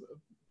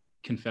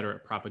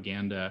Confederate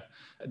propaganda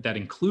that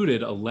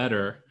included a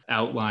letter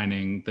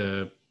outlining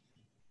the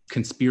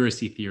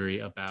conspiracy theory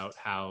about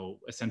how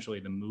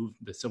essentially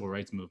the civil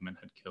rights movement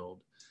had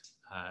killed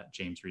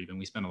James Reeb, and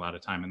we spent a lot of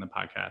time in the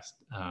podcast.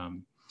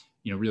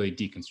 Really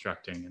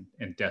deconstructing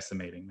and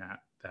decimating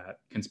that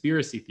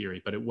conspiracy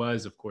theory. But it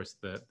was, of course,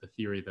 the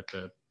theory that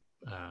the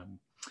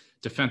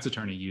defense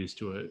attorney used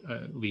to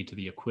lead to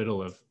the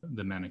acquittal of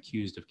the men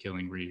accused of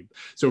killing Reeb.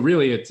 So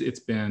really, it's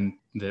been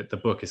that the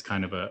book is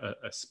kind of a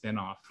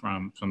spin-off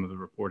from some of the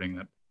reporting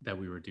that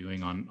we were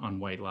doing on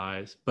White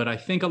Lies. But I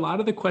think a lot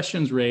of the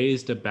questions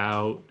raised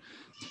about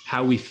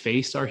how we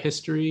face our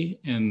history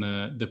and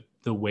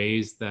the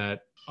ways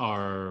that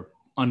our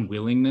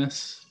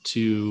unwillingness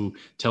to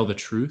tell the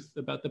truth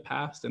about the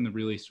past and the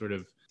really sort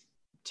of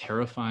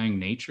terrifying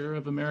nature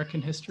of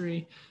American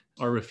history,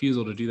 our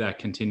refusal to do that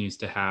continues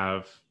to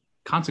have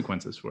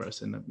consequences for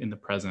us in the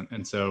present.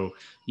 And so,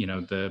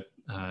 the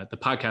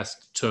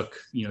podcast took,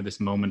 this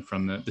moment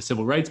from the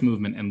civil rights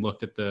movement and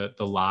looked at the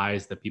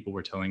lies that people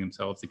were telling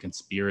themselves, the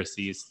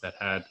conspiracies that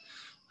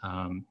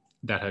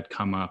had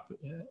come up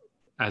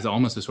as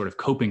almost a sort of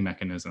coping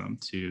mechanism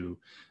to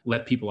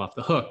let people off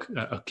the hook,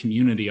 a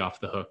community off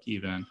the hook,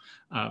 even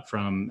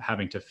from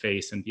having to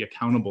face and be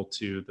accountable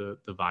to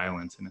the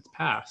violence in its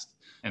past,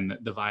 and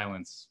the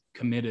violence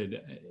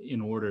committed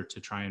in order to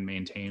try and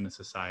maintain a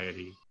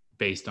society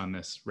based on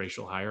this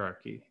racial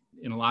hierarchy.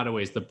 In a lot of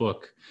ways, the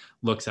book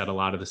looks at a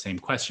lot of the same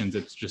questions.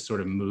 It just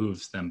sort of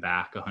moves them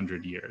back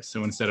 100 years.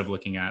 So instead of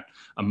looking at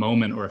a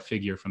moment or a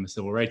figure from the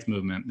civil rights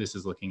movement, this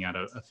is looking at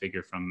a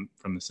figure from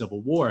the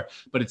Civil War,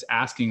 but it's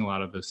asking a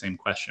lot of those same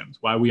questions.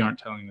 Why we aren't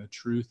telling the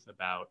truth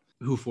about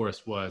who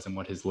Forrest was and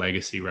what his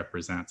legacy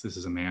represents. This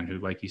is a man who,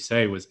 like you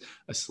say, was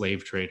a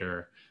slave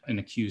trader, an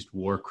accused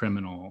war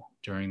criminal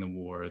during the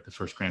war, the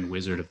first Grand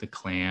Wizard of the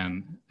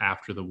Klan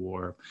after the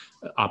war,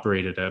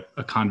 operated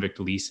a convict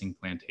leasing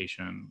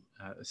plantation,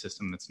 a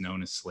system that's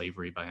known as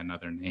slavery by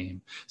another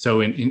name.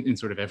 So in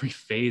sort of every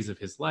phase of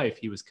his life,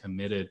 he was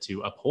committed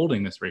to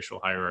upholding this racial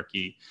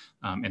hierarchy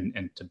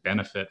and to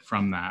benefit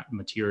from that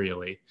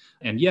materially.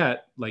 And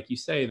yet, like you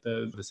say,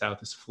 the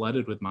South is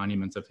flooded with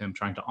monuments of him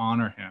trying to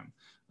honor him.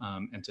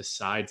 And to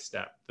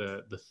sidestep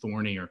the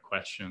thornier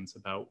questions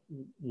about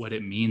what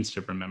it means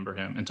to remember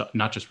him, and to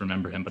not just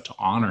remember him, but to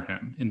honor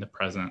him in the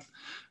present.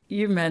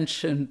 You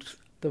mentioned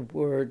the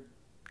word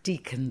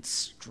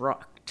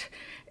deconstruct,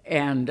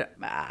 and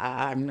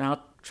I'm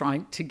not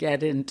trying to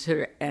get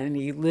into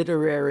any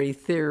literary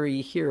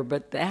theory here,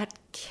 but that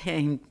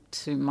came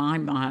to my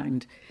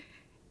mind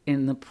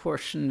in the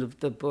portion of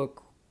the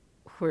book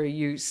where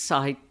you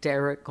cite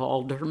Derek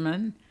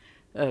Alderman,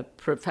 a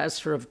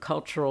professor of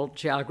cultural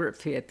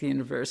geography at the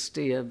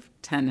University of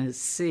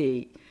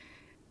Tennessee,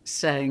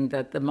 saying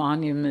that the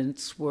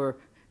monuments were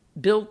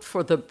built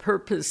for the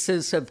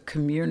purposes of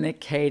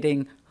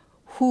communicating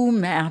who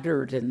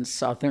mattered in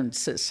Southern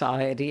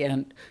society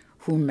and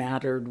who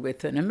mattered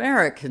within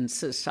American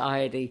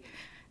society.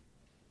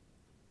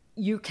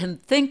 You can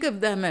think of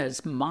them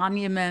as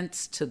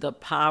monuments to the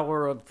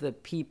power of the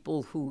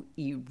people who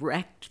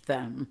erect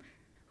them,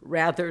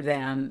 rather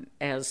than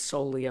as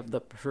solely of the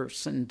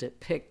person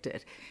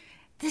depicted.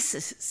 This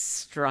is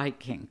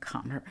striking,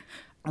 Connor.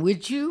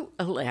 Would you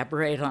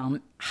elaborate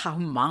on how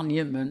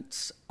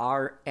monuments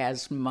are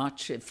as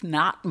much, if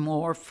not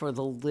more, for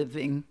the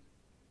living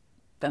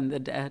than the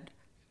dead?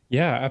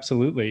 Yeah,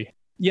 absolutely.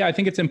 Yeah, I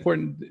think it's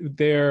important.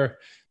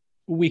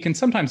 We can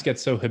sometimes get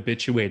so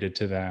habituated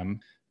to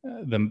them.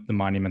 The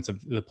monuments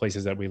of the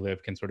places that we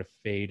live can sort of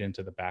fade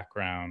into the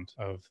background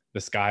of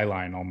the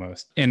skyline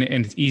almost. And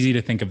it's easy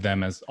to think of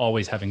them as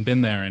always having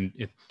been there, and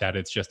that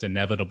it's just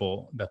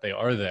inevitable that they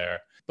are there.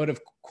 But of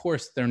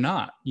course they're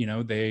not.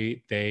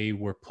 They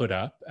were put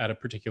up at a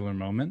particular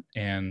moment,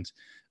 and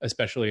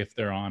especially if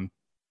they're on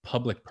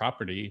public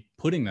property,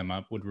 putting them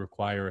up would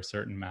require a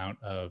certain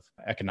amount of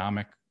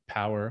economic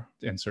power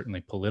and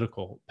certainly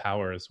political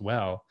power as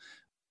well.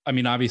 I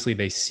mean, obviously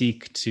they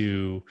seek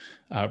to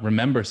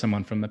remember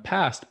someone from the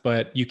past,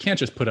 but you can't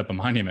just put up a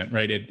monument,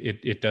 right?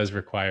 It does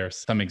require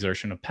some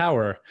exertion of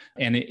power.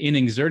 And in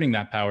exerting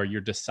that power, you're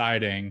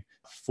deciding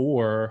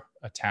for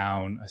a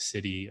town, a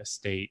city, a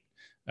state,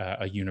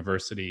 a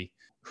university,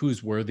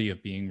 who's worthy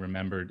of being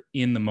remembered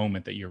in the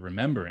moment that you're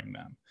remembering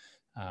them.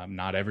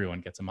 Not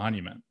everyone gets a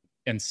monument.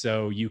 And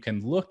so you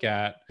can look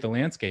at the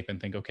landscape and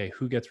think, okay,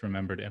 who gets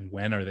remembered and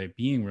when are they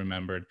being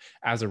remembered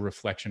as a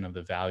reflection of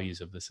the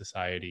values of the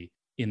society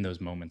in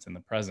those moments in the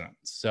present.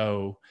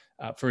 So,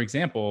 for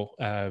example,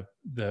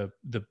 the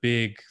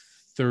big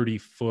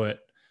 30-foot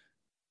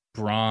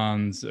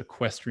bronze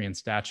equestrian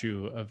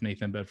statue of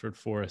Nathan Bedford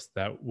Forrest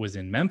that was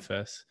in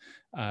Memphis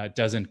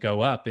doesn't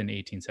go up in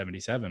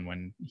 1877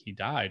 when he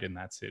died in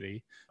that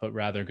city, but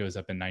rather goes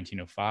up in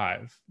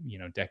 1905,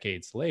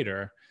 decades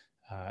later.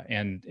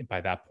 And by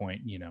that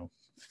point,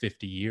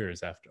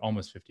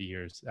 almost 50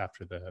 years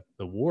after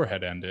the war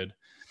had ended.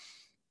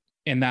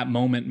 And that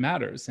moment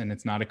matters. And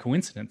it's not a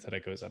coincidence that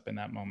it goes up in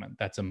that moment.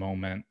 That's a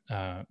moment,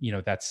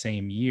 that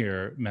same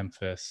year,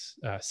 Memphis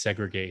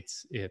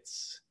segregates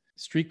its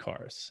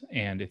streetcars.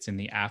 And it's in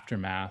the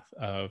aftermath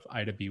of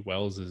Ida B.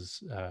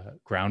 Wells's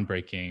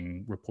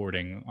groundbreaking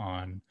reporting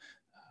on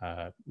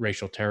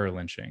racial terror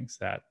lynchings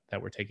that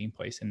were taking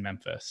place in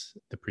Memphis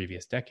the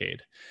previous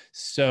decade.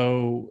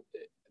 So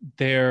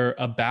they're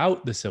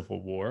about the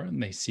Civil War,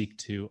 and they seek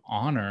to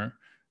honor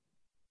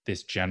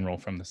this general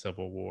from the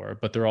Civil War,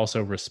 but they're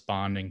also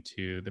responding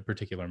to the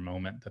particular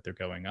moment that they're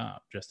going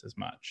up just as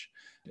much.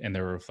 And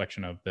they're a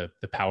reflection of the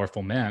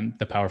powerful men,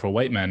 the powerful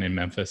white men in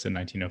Memphis in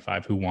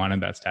 1905 who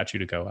wanted that statue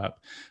to go up.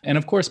 And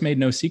of course, made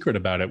no secret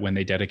about it when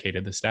they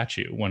dedicated the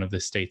statue. One of the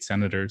state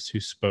senators who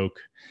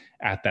spoke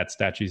at that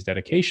statue's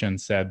dedication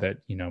said that,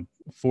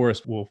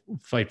 Forrest will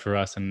fight for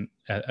us and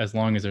as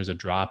long as there's a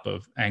drop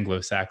of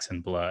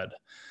Anglo-Saxon blood.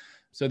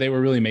 So they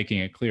were really making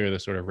it clear the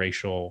sort of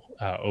racial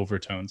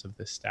overtones of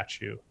this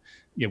statue.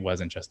 It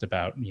wasn't just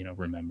about,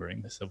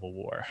 remembering the Civil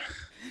War.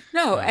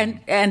 No,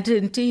 and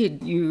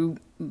indeed, you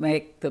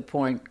make the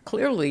point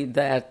clearly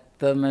that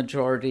the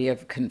majority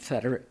of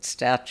Confederate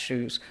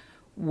statues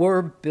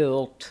were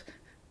built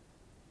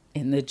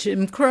in the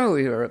Jim Crow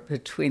era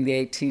between the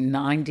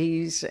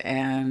 1890s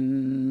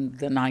and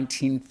the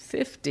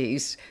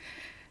 1950s.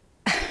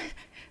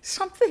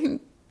 Something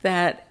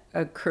that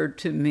occurred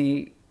to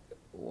me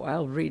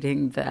while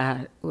reading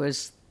that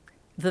was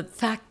the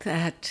fact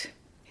that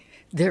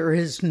there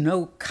is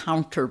no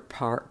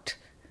counterpart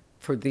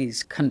for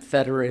these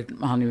Confederate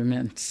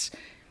monuments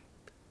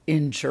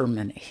in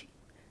Germany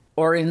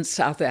or in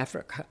South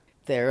Africa.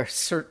 There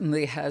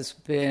certainly has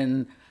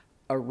been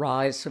a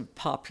rise of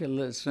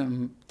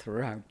populism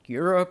throughout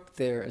Europe.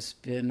 There has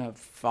been a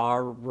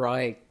far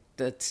right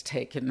that's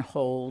taken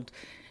hold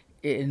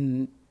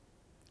in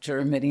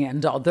Germany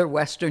and other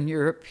Western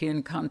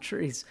European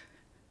countries.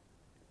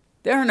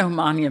 There are no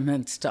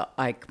monuments to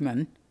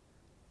Eichmann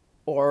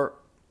or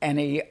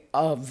any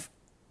of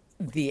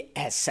the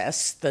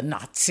SS, the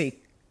Nazi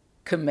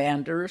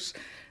commanders.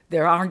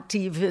 There aren't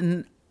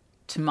even,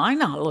 to my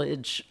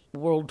knowledge,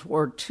 World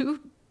War II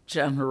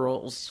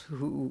generals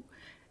who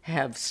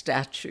have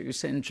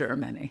statues in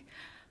Germany.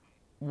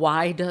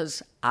 Why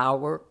does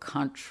our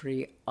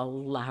country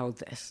allow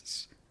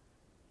this?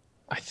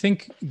 I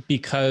think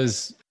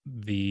because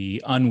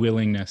the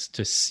unwillingness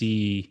to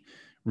see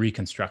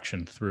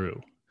Reconstruction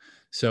through.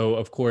 So,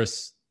 of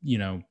course,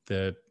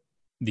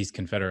 these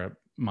Confederate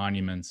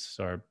monuments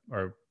are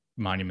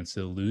monuments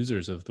to the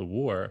losers of the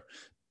war,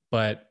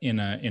 but in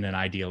an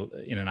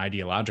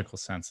ideological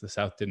sense, the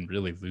South didn't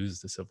really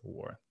lose the Civil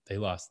War. They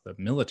lost the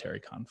military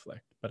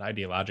conflict, but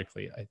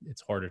ideologically,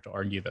 it's harder to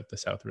argue that the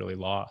South really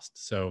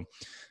lost. So,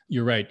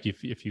 you're right.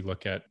 If you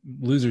look at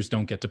losers,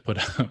 don't get to put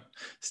up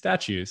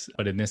statues,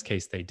 but in this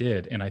case, they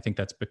did, and I think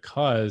that's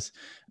because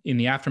in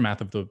the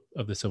aftermath of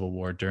the Civil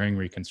War during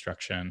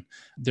Reconstruction,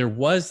 there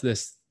was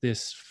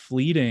this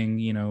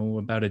fleeting,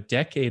 about a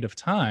decade of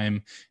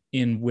time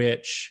in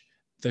which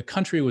the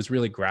country was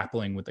really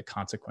grappling with the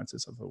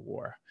consequences of the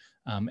war,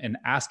 and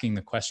asking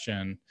the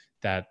question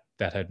that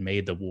had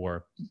made the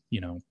war,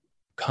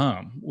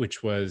 come,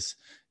 which was,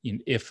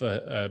 if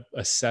a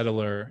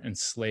settler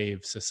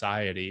enslaved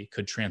society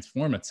could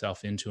transform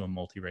itself into a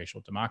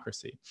multiracial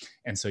democracy.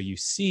 And so you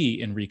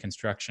see in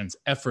Reconstruction's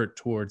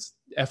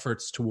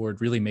efforts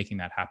toward really making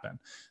that happen,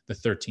 the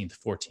 13th,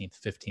 14th,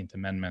 15th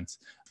Amendments,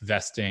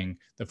 vesting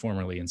the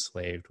formerly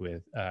enslaved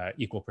with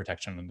equal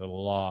protection under the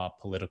law,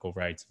 political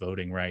rights,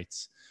 voting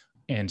rights.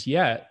 And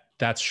yet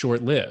that's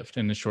short-lived,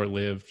 and it's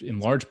short-lived in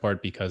large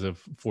part because of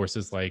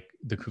forces like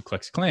the Ku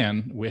Klux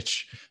Klan,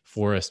 which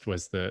Forrest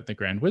was the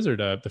grand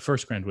wizard of, the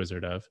first grand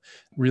wizard of,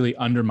 really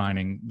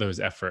undermining those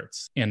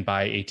efforts. And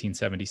by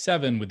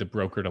 1877, with the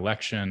brokered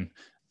election,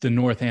 the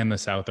North and the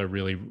South are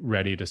really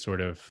ready to sort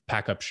of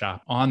pack up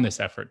shop on this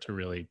effort to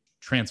really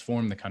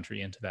transform the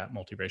country into that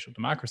multiracial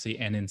democracy,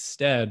 and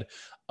instead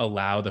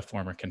allow the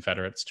former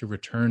Confederates to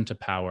return to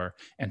power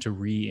and to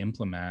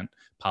re-implement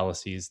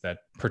policies that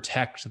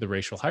protect the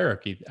racial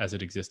hierarchy as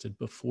it existed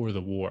before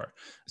the war.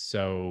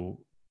 So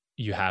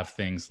you have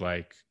things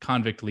like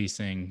convict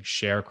leasing,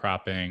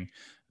 sharecropping,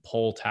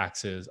 poll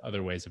taxes,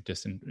 other ways of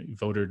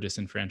voter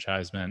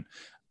disenfranchisement.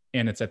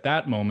 And it's at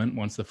that moment,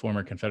 once the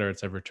former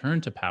Confederates have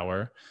returned to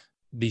power,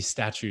 these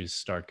statues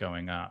start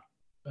going up.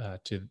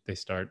 They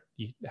start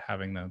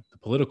having the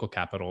political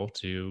capital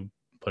to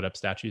put up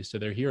statues to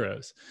their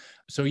heroes.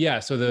 So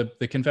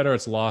the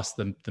Confederates lost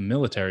the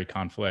military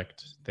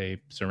conflict. They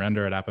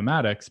surrender at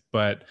Appomattox,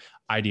 but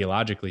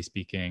ideologically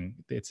speaking,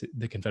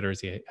 the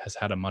Confederacy has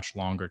had a much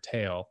longer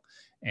tail,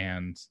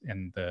 and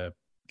the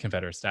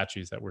Confederate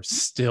statues that we're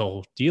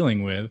still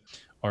dealing with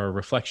are a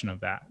reflection of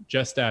that.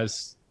 Just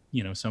as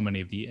so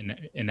many of the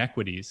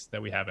inequities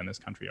that we have in this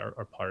country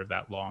are part of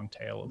that long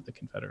tail of the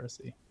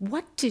Confederacy.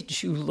 What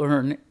did you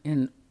learn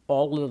in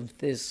all of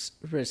this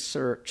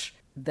research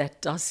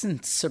that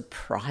doesn't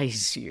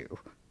surprise you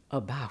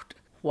about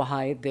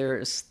why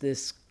there's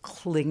this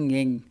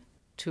clinging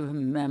to a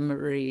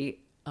memory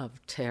of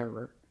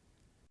terror?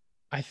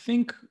 I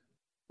think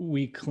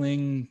we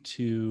cling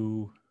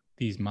to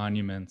these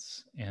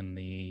monuments and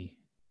the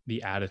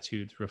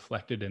attitudes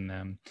reflected in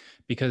them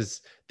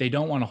because they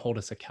don't want to hold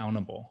us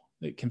accountable.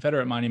 The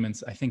Confederate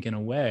monuments, I think, in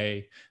a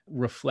way,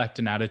 reflect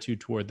an attitude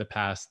toward the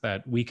past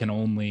that we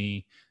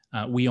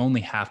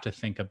only have to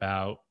think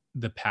about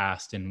the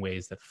past in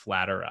ways that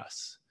flatter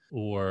us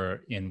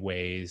or in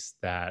ways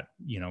that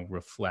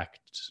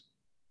reflect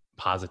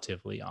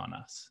positively on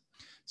us.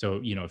 So,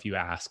 if you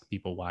ask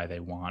people why they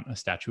want a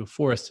statue of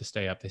Forrest to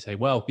stay up, they say,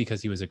 well,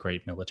 because he was a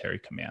great military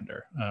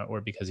commander,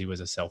 or because he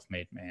was a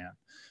self-made man.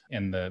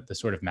 And the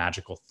sort of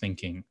magical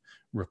thinking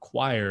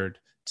required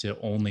to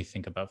only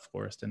think about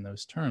Forrest in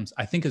those terms,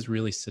 I think is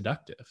really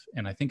seductive.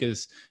 And I think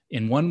is,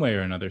 in one way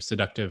or another,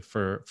 seductive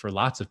for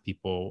lots of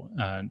people,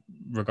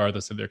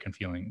 regardless of their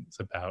feelings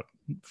about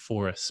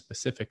Forrest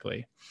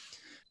specifically.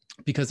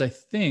 Because I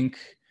think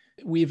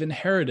we've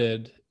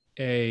inherited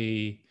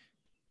a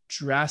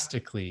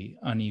drastically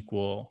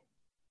unequal,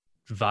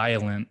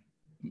 violent,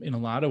 in a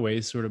lot of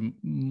ways, sort of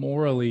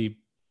morally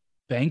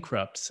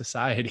bankrupt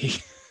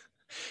society.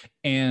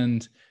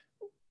 And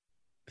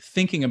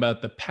thinking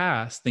about the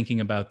past,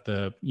 thinking about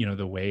the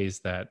ways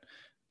that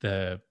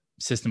the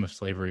system of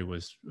slavery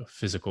was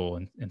physical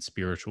and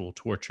spiritual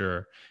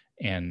torture,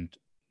 and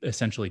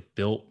essentially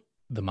built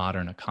the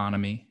modern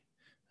economy,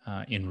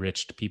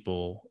 enriched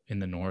people in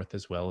the North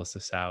as well as the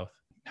South,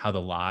 how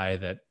the lie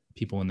that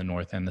people in the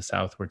North and the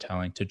South were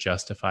telling to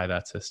justify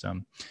that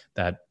system,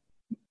 that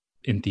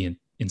the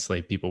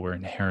enslaved people were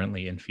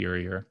inherently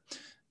inferior.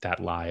 That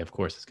lie, of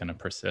course, is going to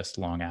persist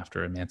long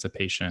after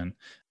emancipation.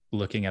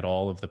 Looking at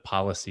all of the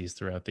policies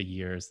throughout the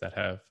years that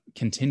have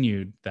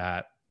continued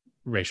that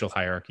racial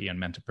hierarchy and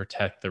meant to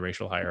protect the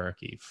racial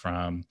hierarchy,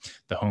 from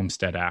the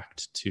Homestead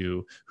Act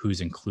to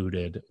who's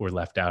included or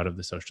left out of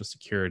the Social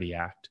Security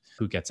Act,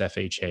 who gets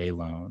FHA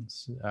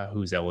loans,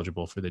 who's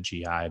eligible for the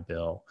GI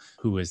Bill,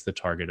 who is the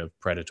target of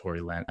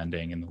predatory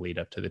lending in the lead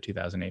up to the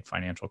 2008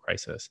 financial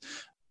crisis.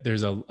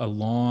 There's a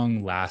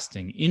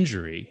long-lasting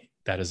injury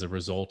that is a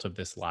result of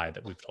this lie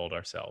that we've told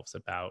ourselves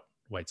about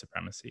white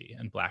supremacy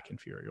and Black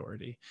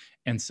inferiority.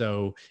 And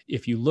so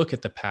if you look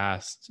at the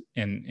past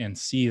and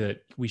see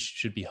that we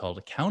should be held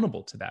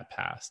accountable to that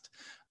past,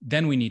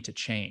 then we need to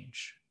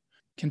change.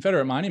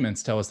 Confederate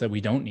monuments tell us that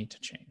we don't need to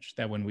change,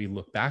 that when we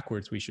look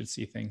backwards, we should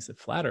see things that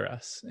flatter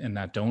us and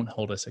that don't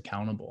hold us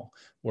accountable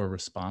or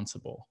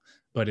responsible,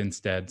 but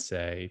instead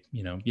say,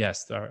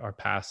 yes, our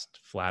past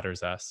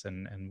flatters us.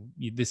 And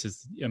this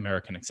is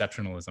American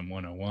exceptionalism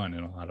 101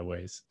 in a lot of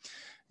ways.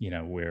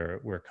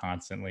 We're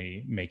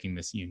constantly making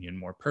this union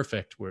more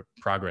perfect, where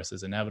progress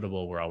is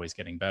inevitable, we're always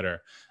getting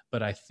better.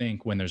 But I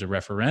think when there's a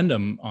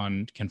referendum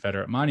on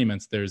Confederate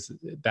monuments,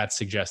 that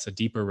suggests a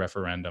deeper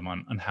referendum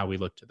on how we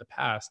look to the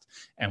past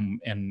and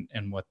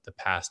what the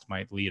past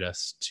might lead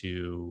us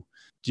to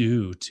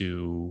do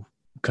to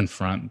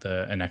confront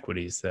the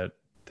inequities that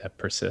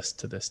persist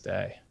to this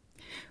day.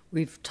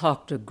 We've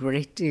talked a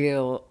great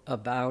deal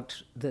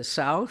about the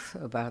South,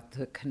 about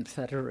the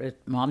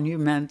Confederate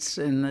monuments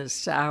in the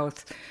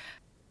South.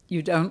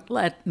 You don't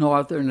let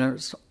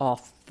Northerners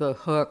off the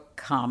hook,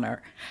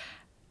 Connor.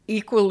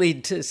 Equally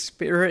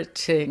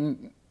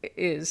dispiriting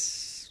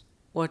is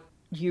what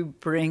you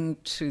bring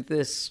to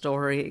this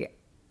story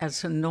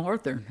as a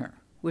Northerner.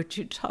 Would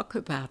you talk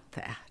about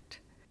that?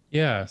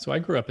 Yeah, so I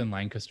grew up in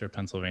Lancaster,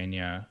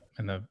 Pennsylvania,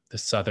 and the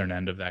southern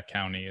end of that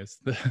county is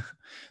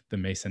the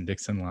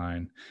Mason-Dixon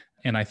line.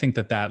 And I think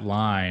that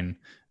line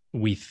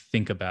we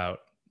think about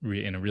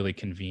in a really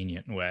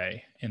convenient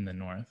way in the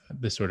North.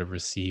 The sort of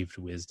received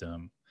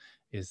wisdom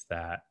is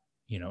that,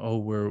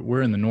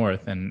 we're in the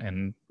North,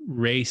 and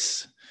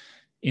race,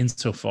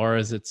 insofar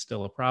as it's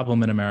still a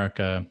problem in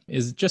America,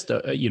 is just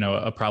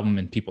a problem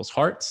in people's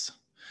hearts,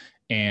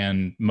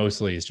 and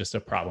mostly is just a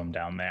problem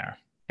down there.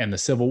 And the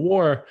Civil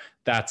War,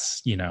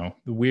 that's,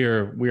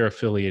 we're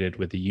affiliated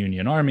with the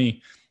Union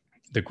Army,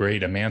 the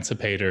great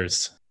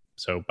emancipators.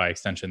 So by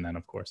extension, then,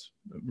 of course,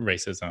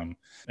 racism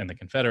and the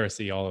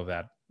Confederacy, all of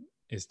that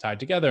is tied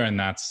together. And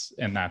that's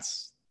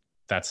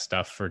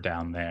stuff for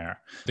down there.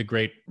 The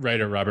great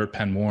writer Robert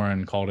Penn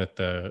Warren called it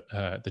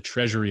the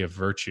treasury of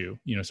virtue,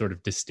 sort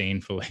of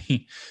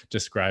disdainfully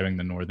describing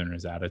the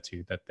Northerners'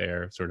 attitude that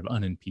they're sort of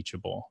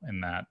unimpeachable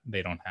and that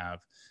they don't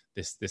have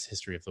this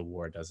history of the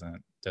war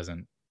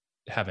doesn't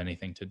have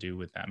anything to do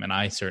with them. And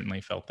I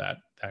certainly felt that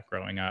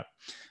growing up.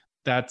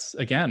 That's,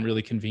 again,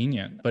 really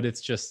convenient, but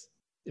it's just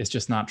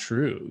not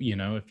true.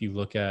 If you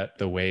look at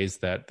the ways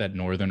that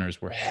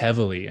Northerners were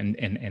heavily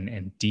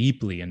and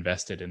deeply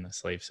invested in the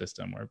slave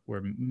system,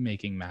 were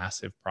making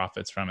massive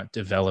profits from it,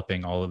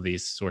 developing all of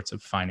these sorts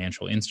of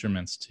financial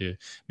instruments to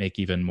make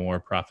even more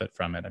profit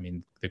from it. I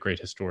mean, the great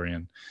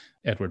historian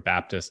Edward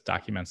Baptist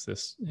documents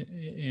this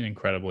in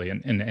incredibly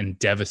and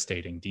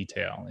devastating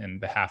detail, and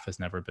The Half Has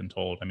Never Been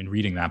Told. I mean,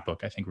 reading that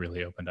book, I think,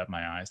 really opened up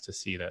my eyes to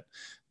see that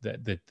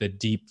the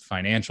deep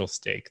financial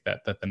stake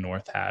that the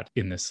North had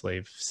in this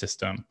slave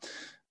system.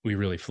 We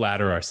really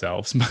flatter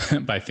ourselves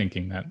by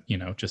thinking that,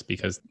 just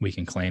because we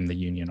can claim the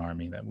Union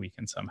Army, that we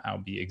can somehow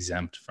be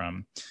exempt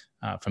from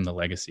the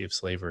legacy of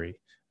slavery.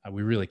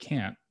 We really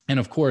can't. And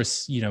of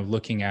course,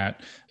 looking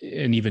at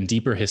an even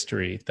deeper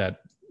history that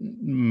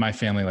my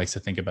family likes to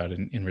think about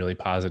in really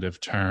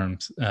positive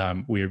terms.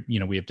 We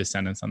have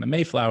descendants on the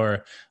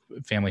Mayflower,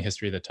 family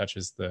history that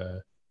touches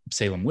the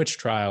Salem witch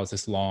trials,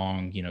 this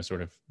long,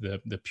 sort of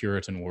the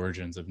Puritan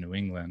origins of New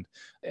England.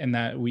 And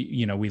that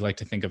we like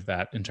to think of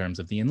that in terms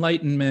of the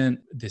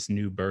Enlightenment, this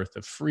new birth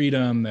of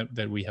freedom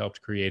that we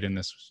helped create in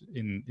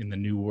the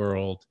New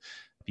World.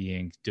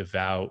 being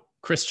devout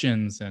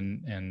Christians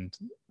and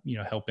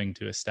helping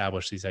to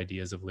establish these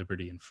ideas of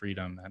liberty and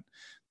freedom that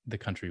the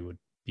country would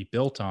be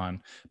built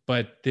on.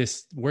 But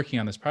this working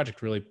on this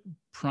project really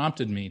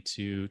prompted me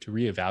to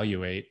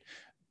reevaluate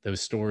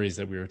those stories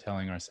that we were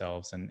telling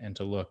ourselves and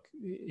to look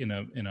in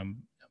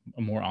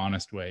a more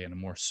honest way, in a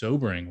more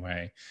sobering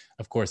way,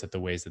 of course, at the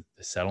ways that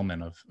the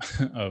settlement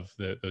of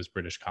those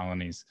British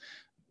colonies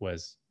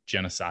was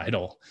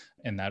genocidal,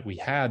 and that we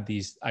had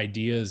these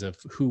ideas of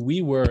who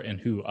we were and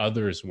who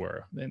others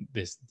were, and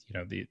this,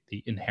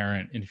 the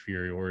inherent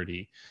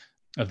inferiority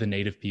of the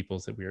native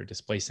peoples that we are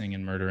displacing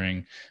and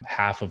murdering.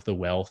 Half of the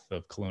wealth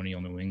of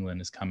colonial New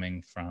England is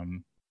coming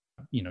from,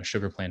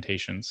 sugar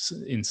plantations,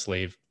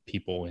 enslaved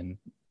people in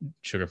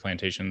sugar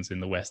plantations in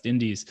the West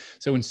Indies.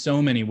 So in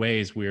so many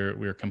ways,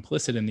 we're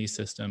complicit in these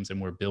systems,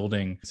 and we're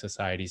building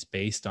societies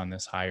based on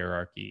this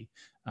hierarchy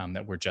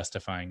that we're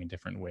justifying in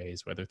different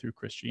ways, whether through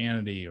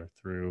Christianity or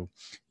through,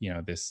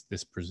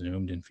 this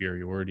presumed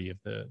inferiority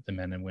of the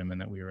men and women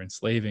that we were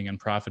enslaving and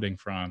profiting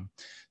from.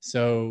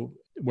 So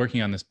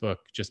working on this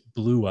book just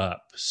blew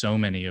up so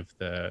many of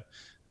the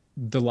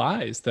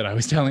lies that I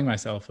was telling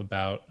myself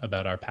about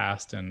our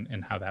past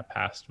and how that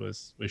past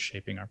was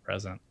shaping our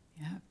present.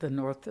 Yeah, the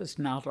North is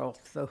not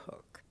off the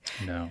hook.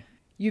 No.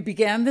 You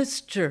began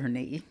this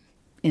journey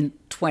in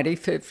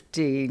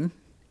 2015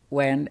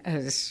 when,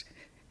 as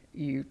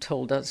you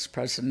told us,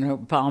 President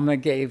Obama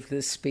gave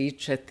the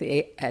speech at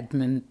the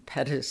Edmund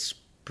Pettus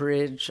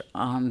Bridge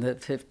on the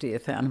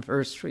 50th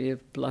anniversary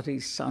of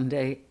Bloody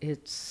Sunday.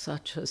 It's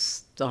such a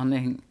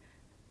stunning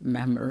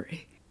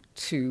memory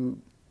to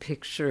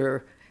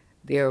picture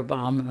the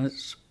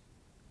Obamas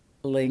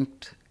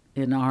linked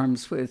in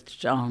arms with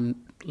John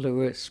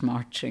Lewis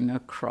marching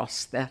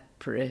across that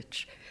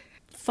bridge.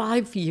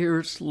 5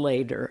 years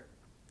later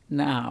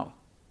now,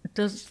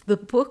 does the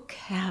book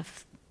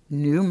have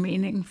new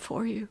meaning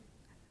for you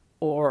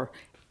or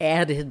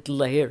added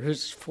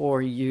layers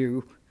for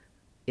you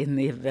in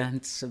the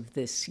events of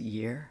this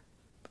year,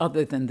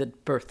 other than the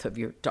birth of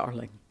your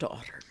darling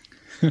daughter?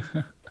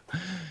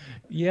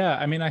 Yeah,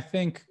 I mean, I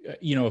think,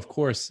 of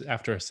course,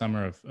 after a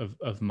summer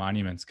of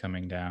monuments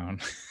coming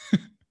down,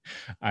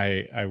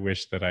 I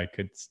wish that I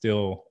could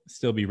still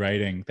be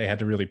writing. They had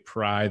to really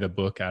pry the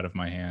book out of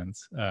my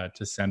hands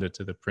to send it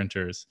to the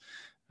printers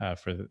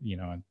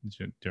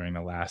during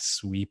the last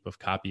sweep of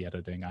copy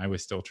editing. I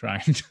was still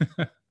trying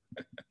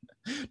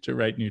to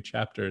write new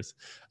chapters.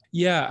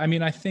 Yeah, I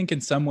mean, I think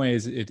in some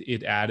ways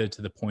it added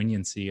to the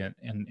poignancy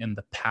and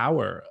the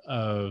power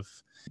of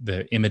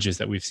the images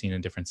that we've seen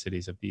in different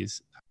cities of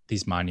these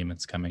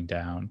monuments coming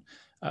down,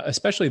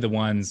 especially the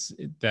ones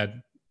that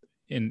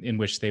in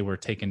which they were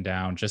taken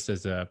down just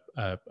as a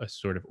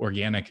sort of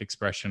organic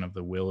expression of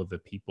the will of the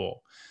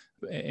people.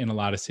 In a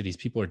lot of cities,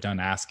 people are done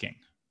asking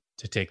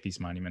to take these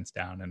monuments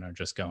down and are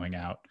just going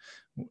out,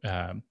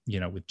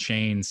 with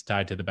chains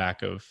tied to the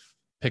back of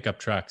pickup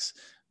trucks,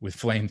 with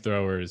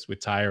flamethrowers, with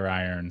tire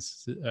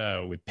irons,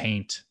 with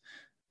paint,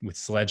 with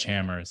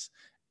sledgehammers,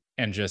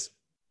 and just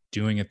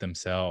doing it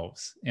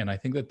themselves. And I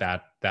think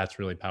that's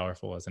really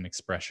powerful as an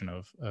expression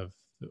of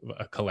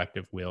a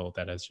collective will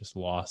that has just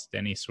lost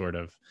any sort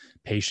of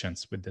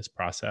patience with this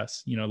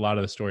process. A lot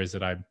of the stories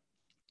that I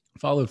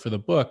followed for the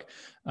book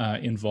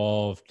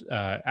involved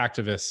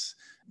activists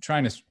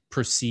trying to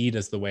proceed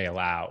as the way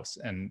allows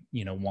and,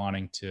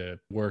 wanting to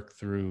work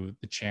through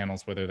the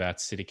channels, whether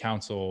that's city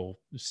council,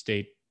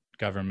 state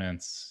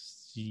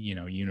governments,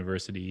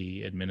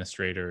 university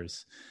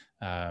administrators,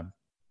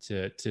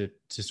 to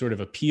sort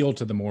of appeal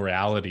to the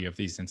morality of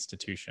these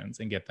institutions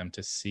and get them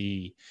to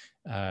see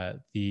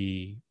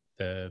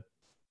the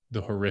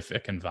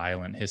horrific and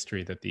violent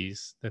history that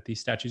these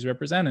statues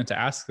represent, and to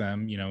ask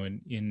them,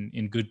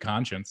 in good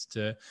conscience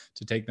to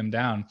take them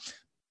down.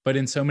 But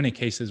in so many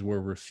cases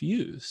were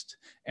refused.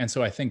 And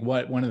so I think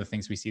one of the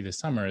things we see this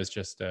summer is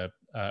just a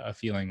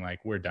feeling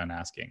like we're done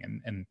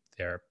asking and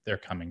they're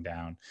coming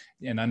down,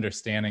 and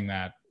understanding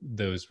that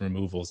those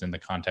removals in the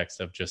context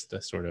of just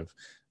a sort of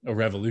a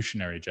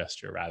revolutionary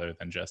gesture rather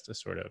than just a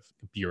sort of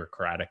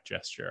bureaucratic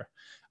gesture,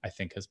 I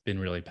think has been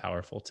really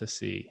powerful to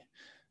see.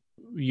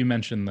 You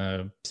mentioned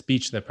the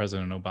speech that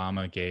President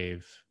Obama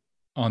gave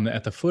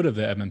at the foot of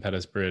the Edmund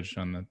Pettus Bridge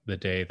on the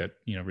day that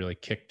really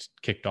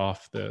kicked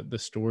off the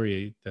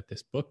story that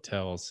this book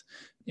tells.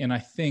 And I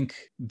think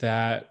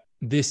that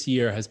this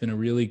year has been a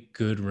really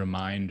good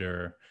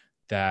reminder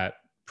that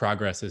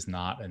progress is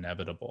not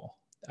inevitable.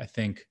 I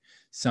think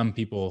some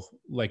people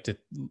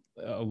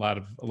a lot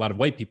of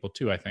white people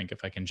too, I think,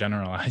 if I can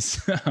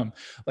generalize,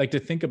 like to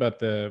think about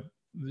the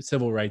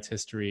civil rights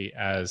history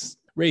as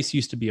race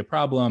used to be a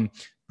problem.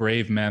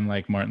 Brave men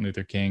like Martin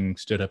Luther King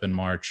stood up and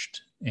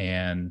marched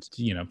and,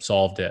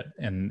 solved it.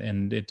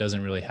 And it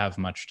doesn't really have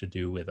much to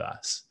do with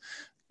us.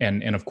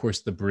 And of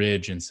course, the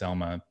bridge in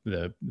Selma,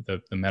 the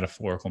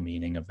metaphorical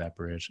meaning of that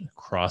bridge,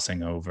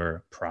 crossing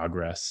over,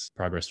 progress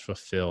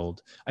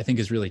fulfilled, I think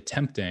is really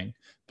tempting.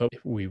 But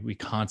we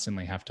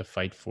constantly have to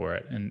fight for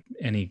it. And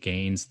any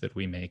gains that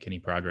we make, any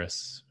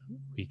progress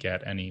we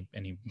get, any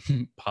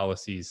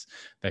policies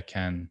that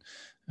can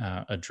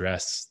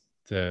address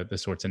the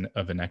sorts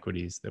of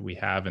inequities that we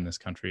have in this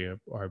country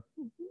are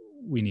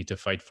we need to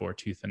fight for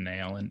tooth and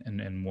nail,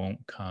 and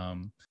won't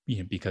come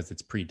because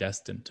it's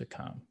predestined to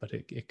come, but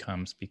it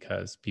comes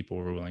because people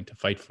were willing to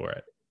fight for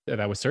it.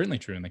 That was certainly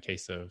true in the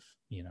case of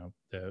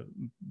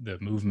the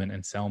movement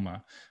in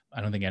Selma. I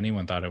don't think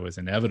anyone thought it was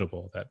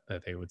inevitable that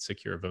they would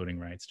secure voting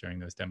rights during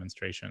those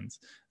demonstrations,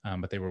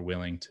 but they were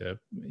willing to,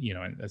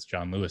 as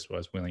John Lewis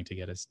was willing to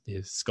get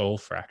his skull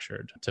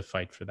fractured to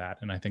fight for that.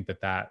 And I think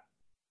that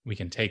we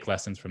can take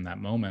lessons from that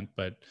moment,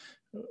 but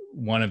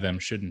one of them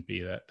shouldn't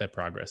be that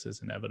progress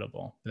is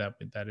inevitable, that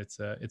it's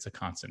a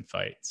constant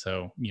fight.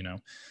 So,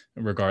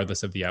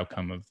 regardless of the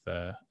outcome of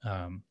the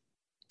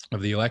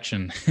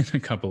election in a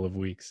couple of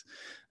weeks,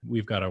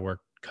 we've got our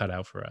work cut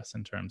out for us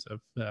in terms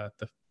of the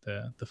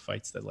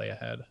fights that lay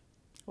ahead.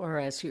 Or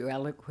as you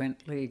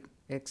eloquently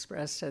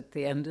express at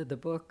the end of the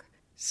book,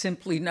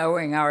 simply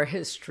knowing our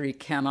history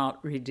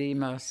cannot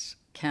redeem us,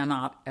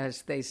 cannot,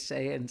 as they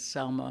say in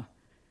Selma,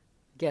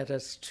 get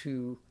us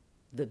to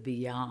the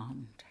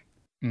beyond.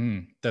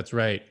 That's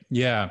right.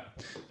 Yeah.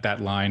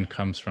 That line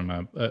comes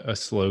from a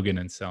slogan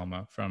in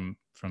Selma, from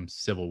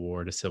Civil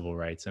War to civil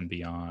rights and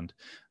beyond.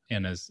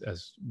 And as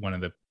one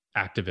of the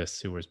activists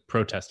who was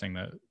protesting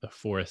the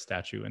Forrest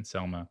statue in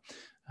Selma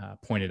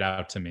pointed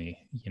out to me,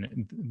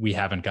 we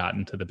haven't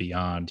gotten to the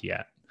beyond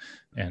yet.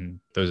 And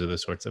those are the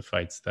sorts of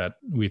fights that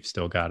we've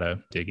still got to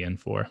dig in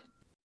for.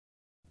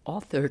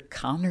 Author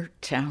Connor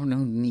Towne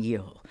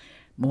O'Neill.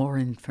 More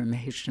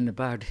information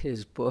about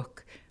his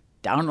book,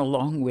 Down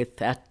Along with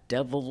That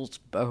Devil's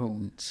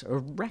Bones, A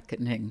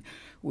Reckoning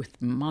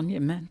with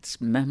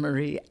Monuments,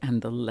 Memory,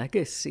 and the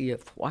Legacy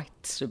of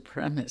White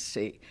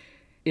Supremacy,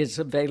 is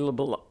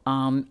available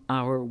on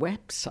our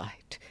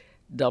website,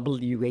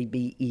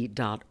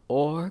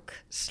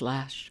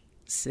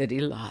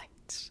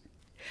 wabe.org/citylights.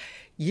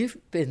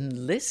 You've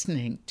been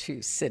listening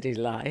to City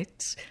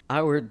Lights,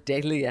 our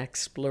daily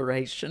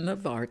exploration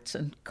of arts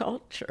and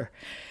culture.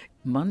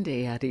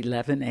 Monday at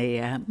 11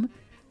 a.m.,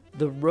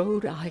 The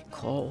Road I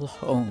Call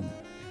Home,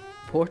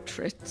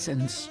 Portraits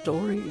and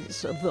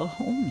Stories of the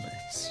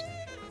Homeless,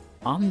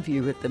 on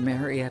view at the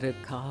Marietta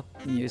Cobb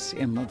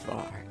Museum of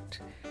Art.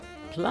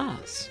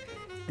 Plus,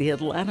 the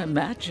Atlanta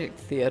Magic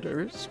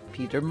Theater's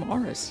Peter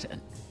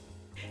Morrison.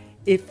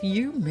 If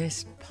you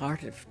missed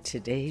part of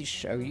today's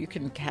show, you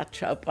can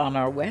catch up on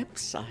our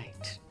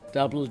website,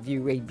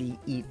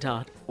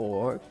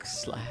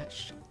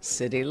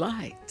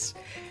 wabe.org/citylights.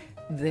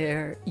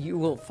 There you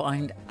will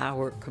find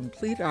our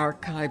complete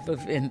archive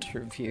of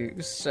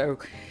interviews, so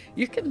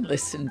you can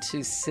listen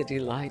to City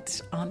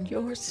Lights on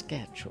your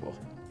schedule.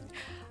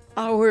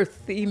 Our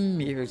theme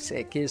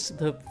music is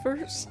The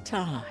First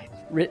Time,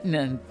 written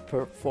and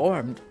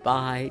performed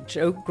by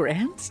Joe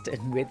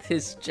Granston with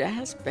his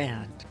jazz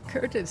band,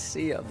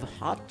 courtesy of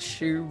Hot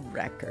Shoe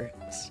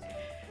Records.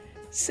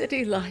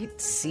 City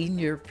Lights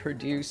senior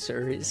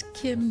producer is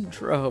Kim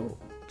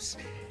Drobes.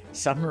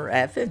 Summer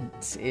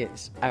Evans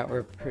is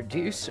our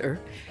producer,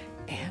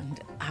 and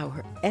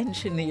our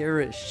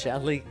engineer is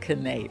Shelley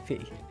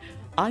Canavy.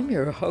 I'm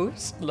your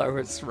host,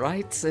 Lois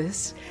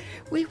Reitzes.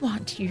 We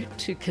want you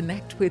to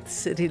connect with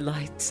City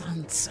Lights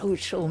on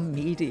social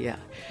media.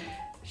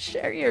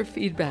 Share your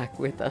feedback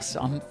with us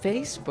on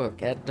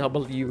Facebook at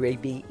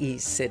WABE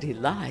City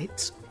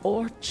Lights,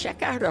 or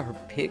check out our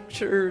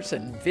pictures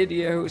and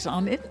videos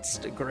on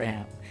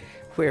Instagram,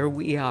 where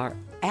we are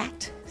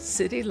at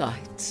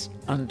CityLights_Lois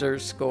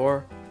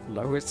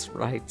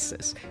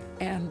Reitzes.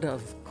 And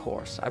of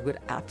course, I would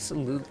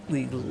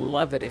absolutely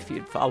love it if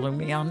you'd follow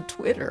me on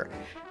Twitter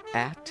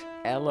at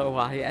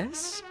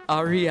LOISREITZES.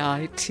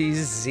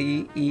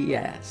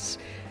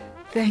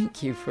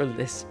 Thank you for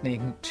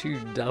listening to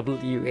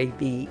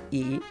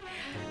WABE,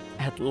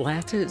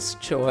 Atlanta's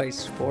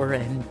Choice for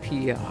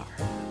NPR.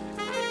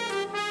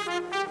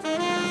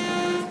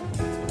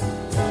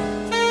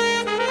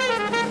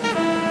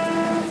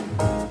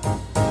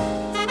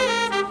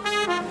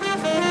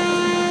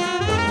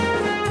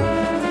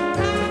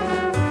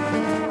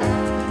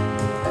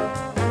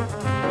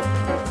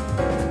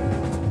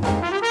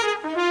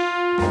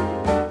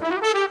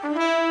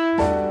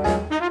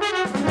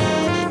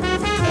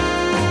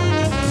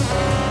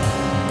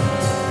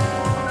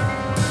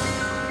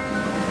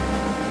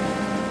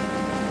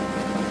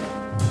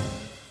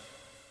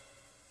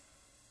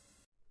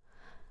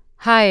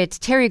 Hi, it's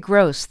Terry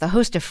Gross, the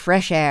host of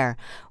Fresh Air.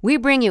 We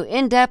bring you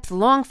in-depth,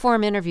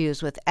 long-form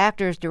interviews with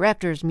actors,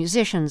 directors,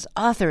 musicians,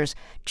 authors,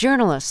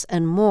 journalists,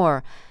 and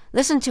more.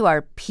 Listen to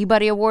our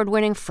Peabody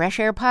Award-winning Fresh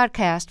Air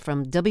podcast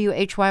from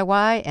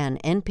WHYY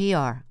and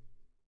NPR.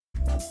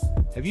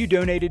 Have you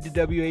donated to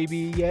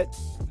WABE yet?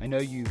 I know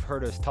you've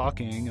heard us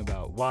talking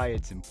about why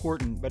it's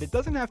important, but it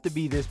doesn't have to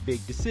be this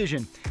big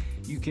decision.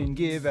 You can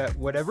give at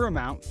whatever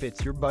amount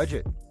fits your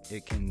budget.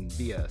 It can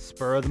be a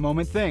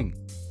spur-of-the-moment thing.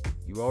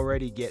 You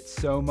already get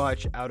so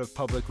much out of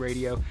public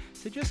radio,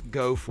 so just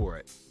go for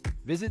it.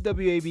 Visit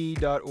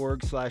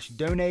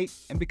wabe.org/donate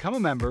and become a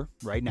member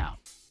right now.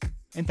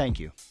 And thank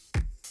you.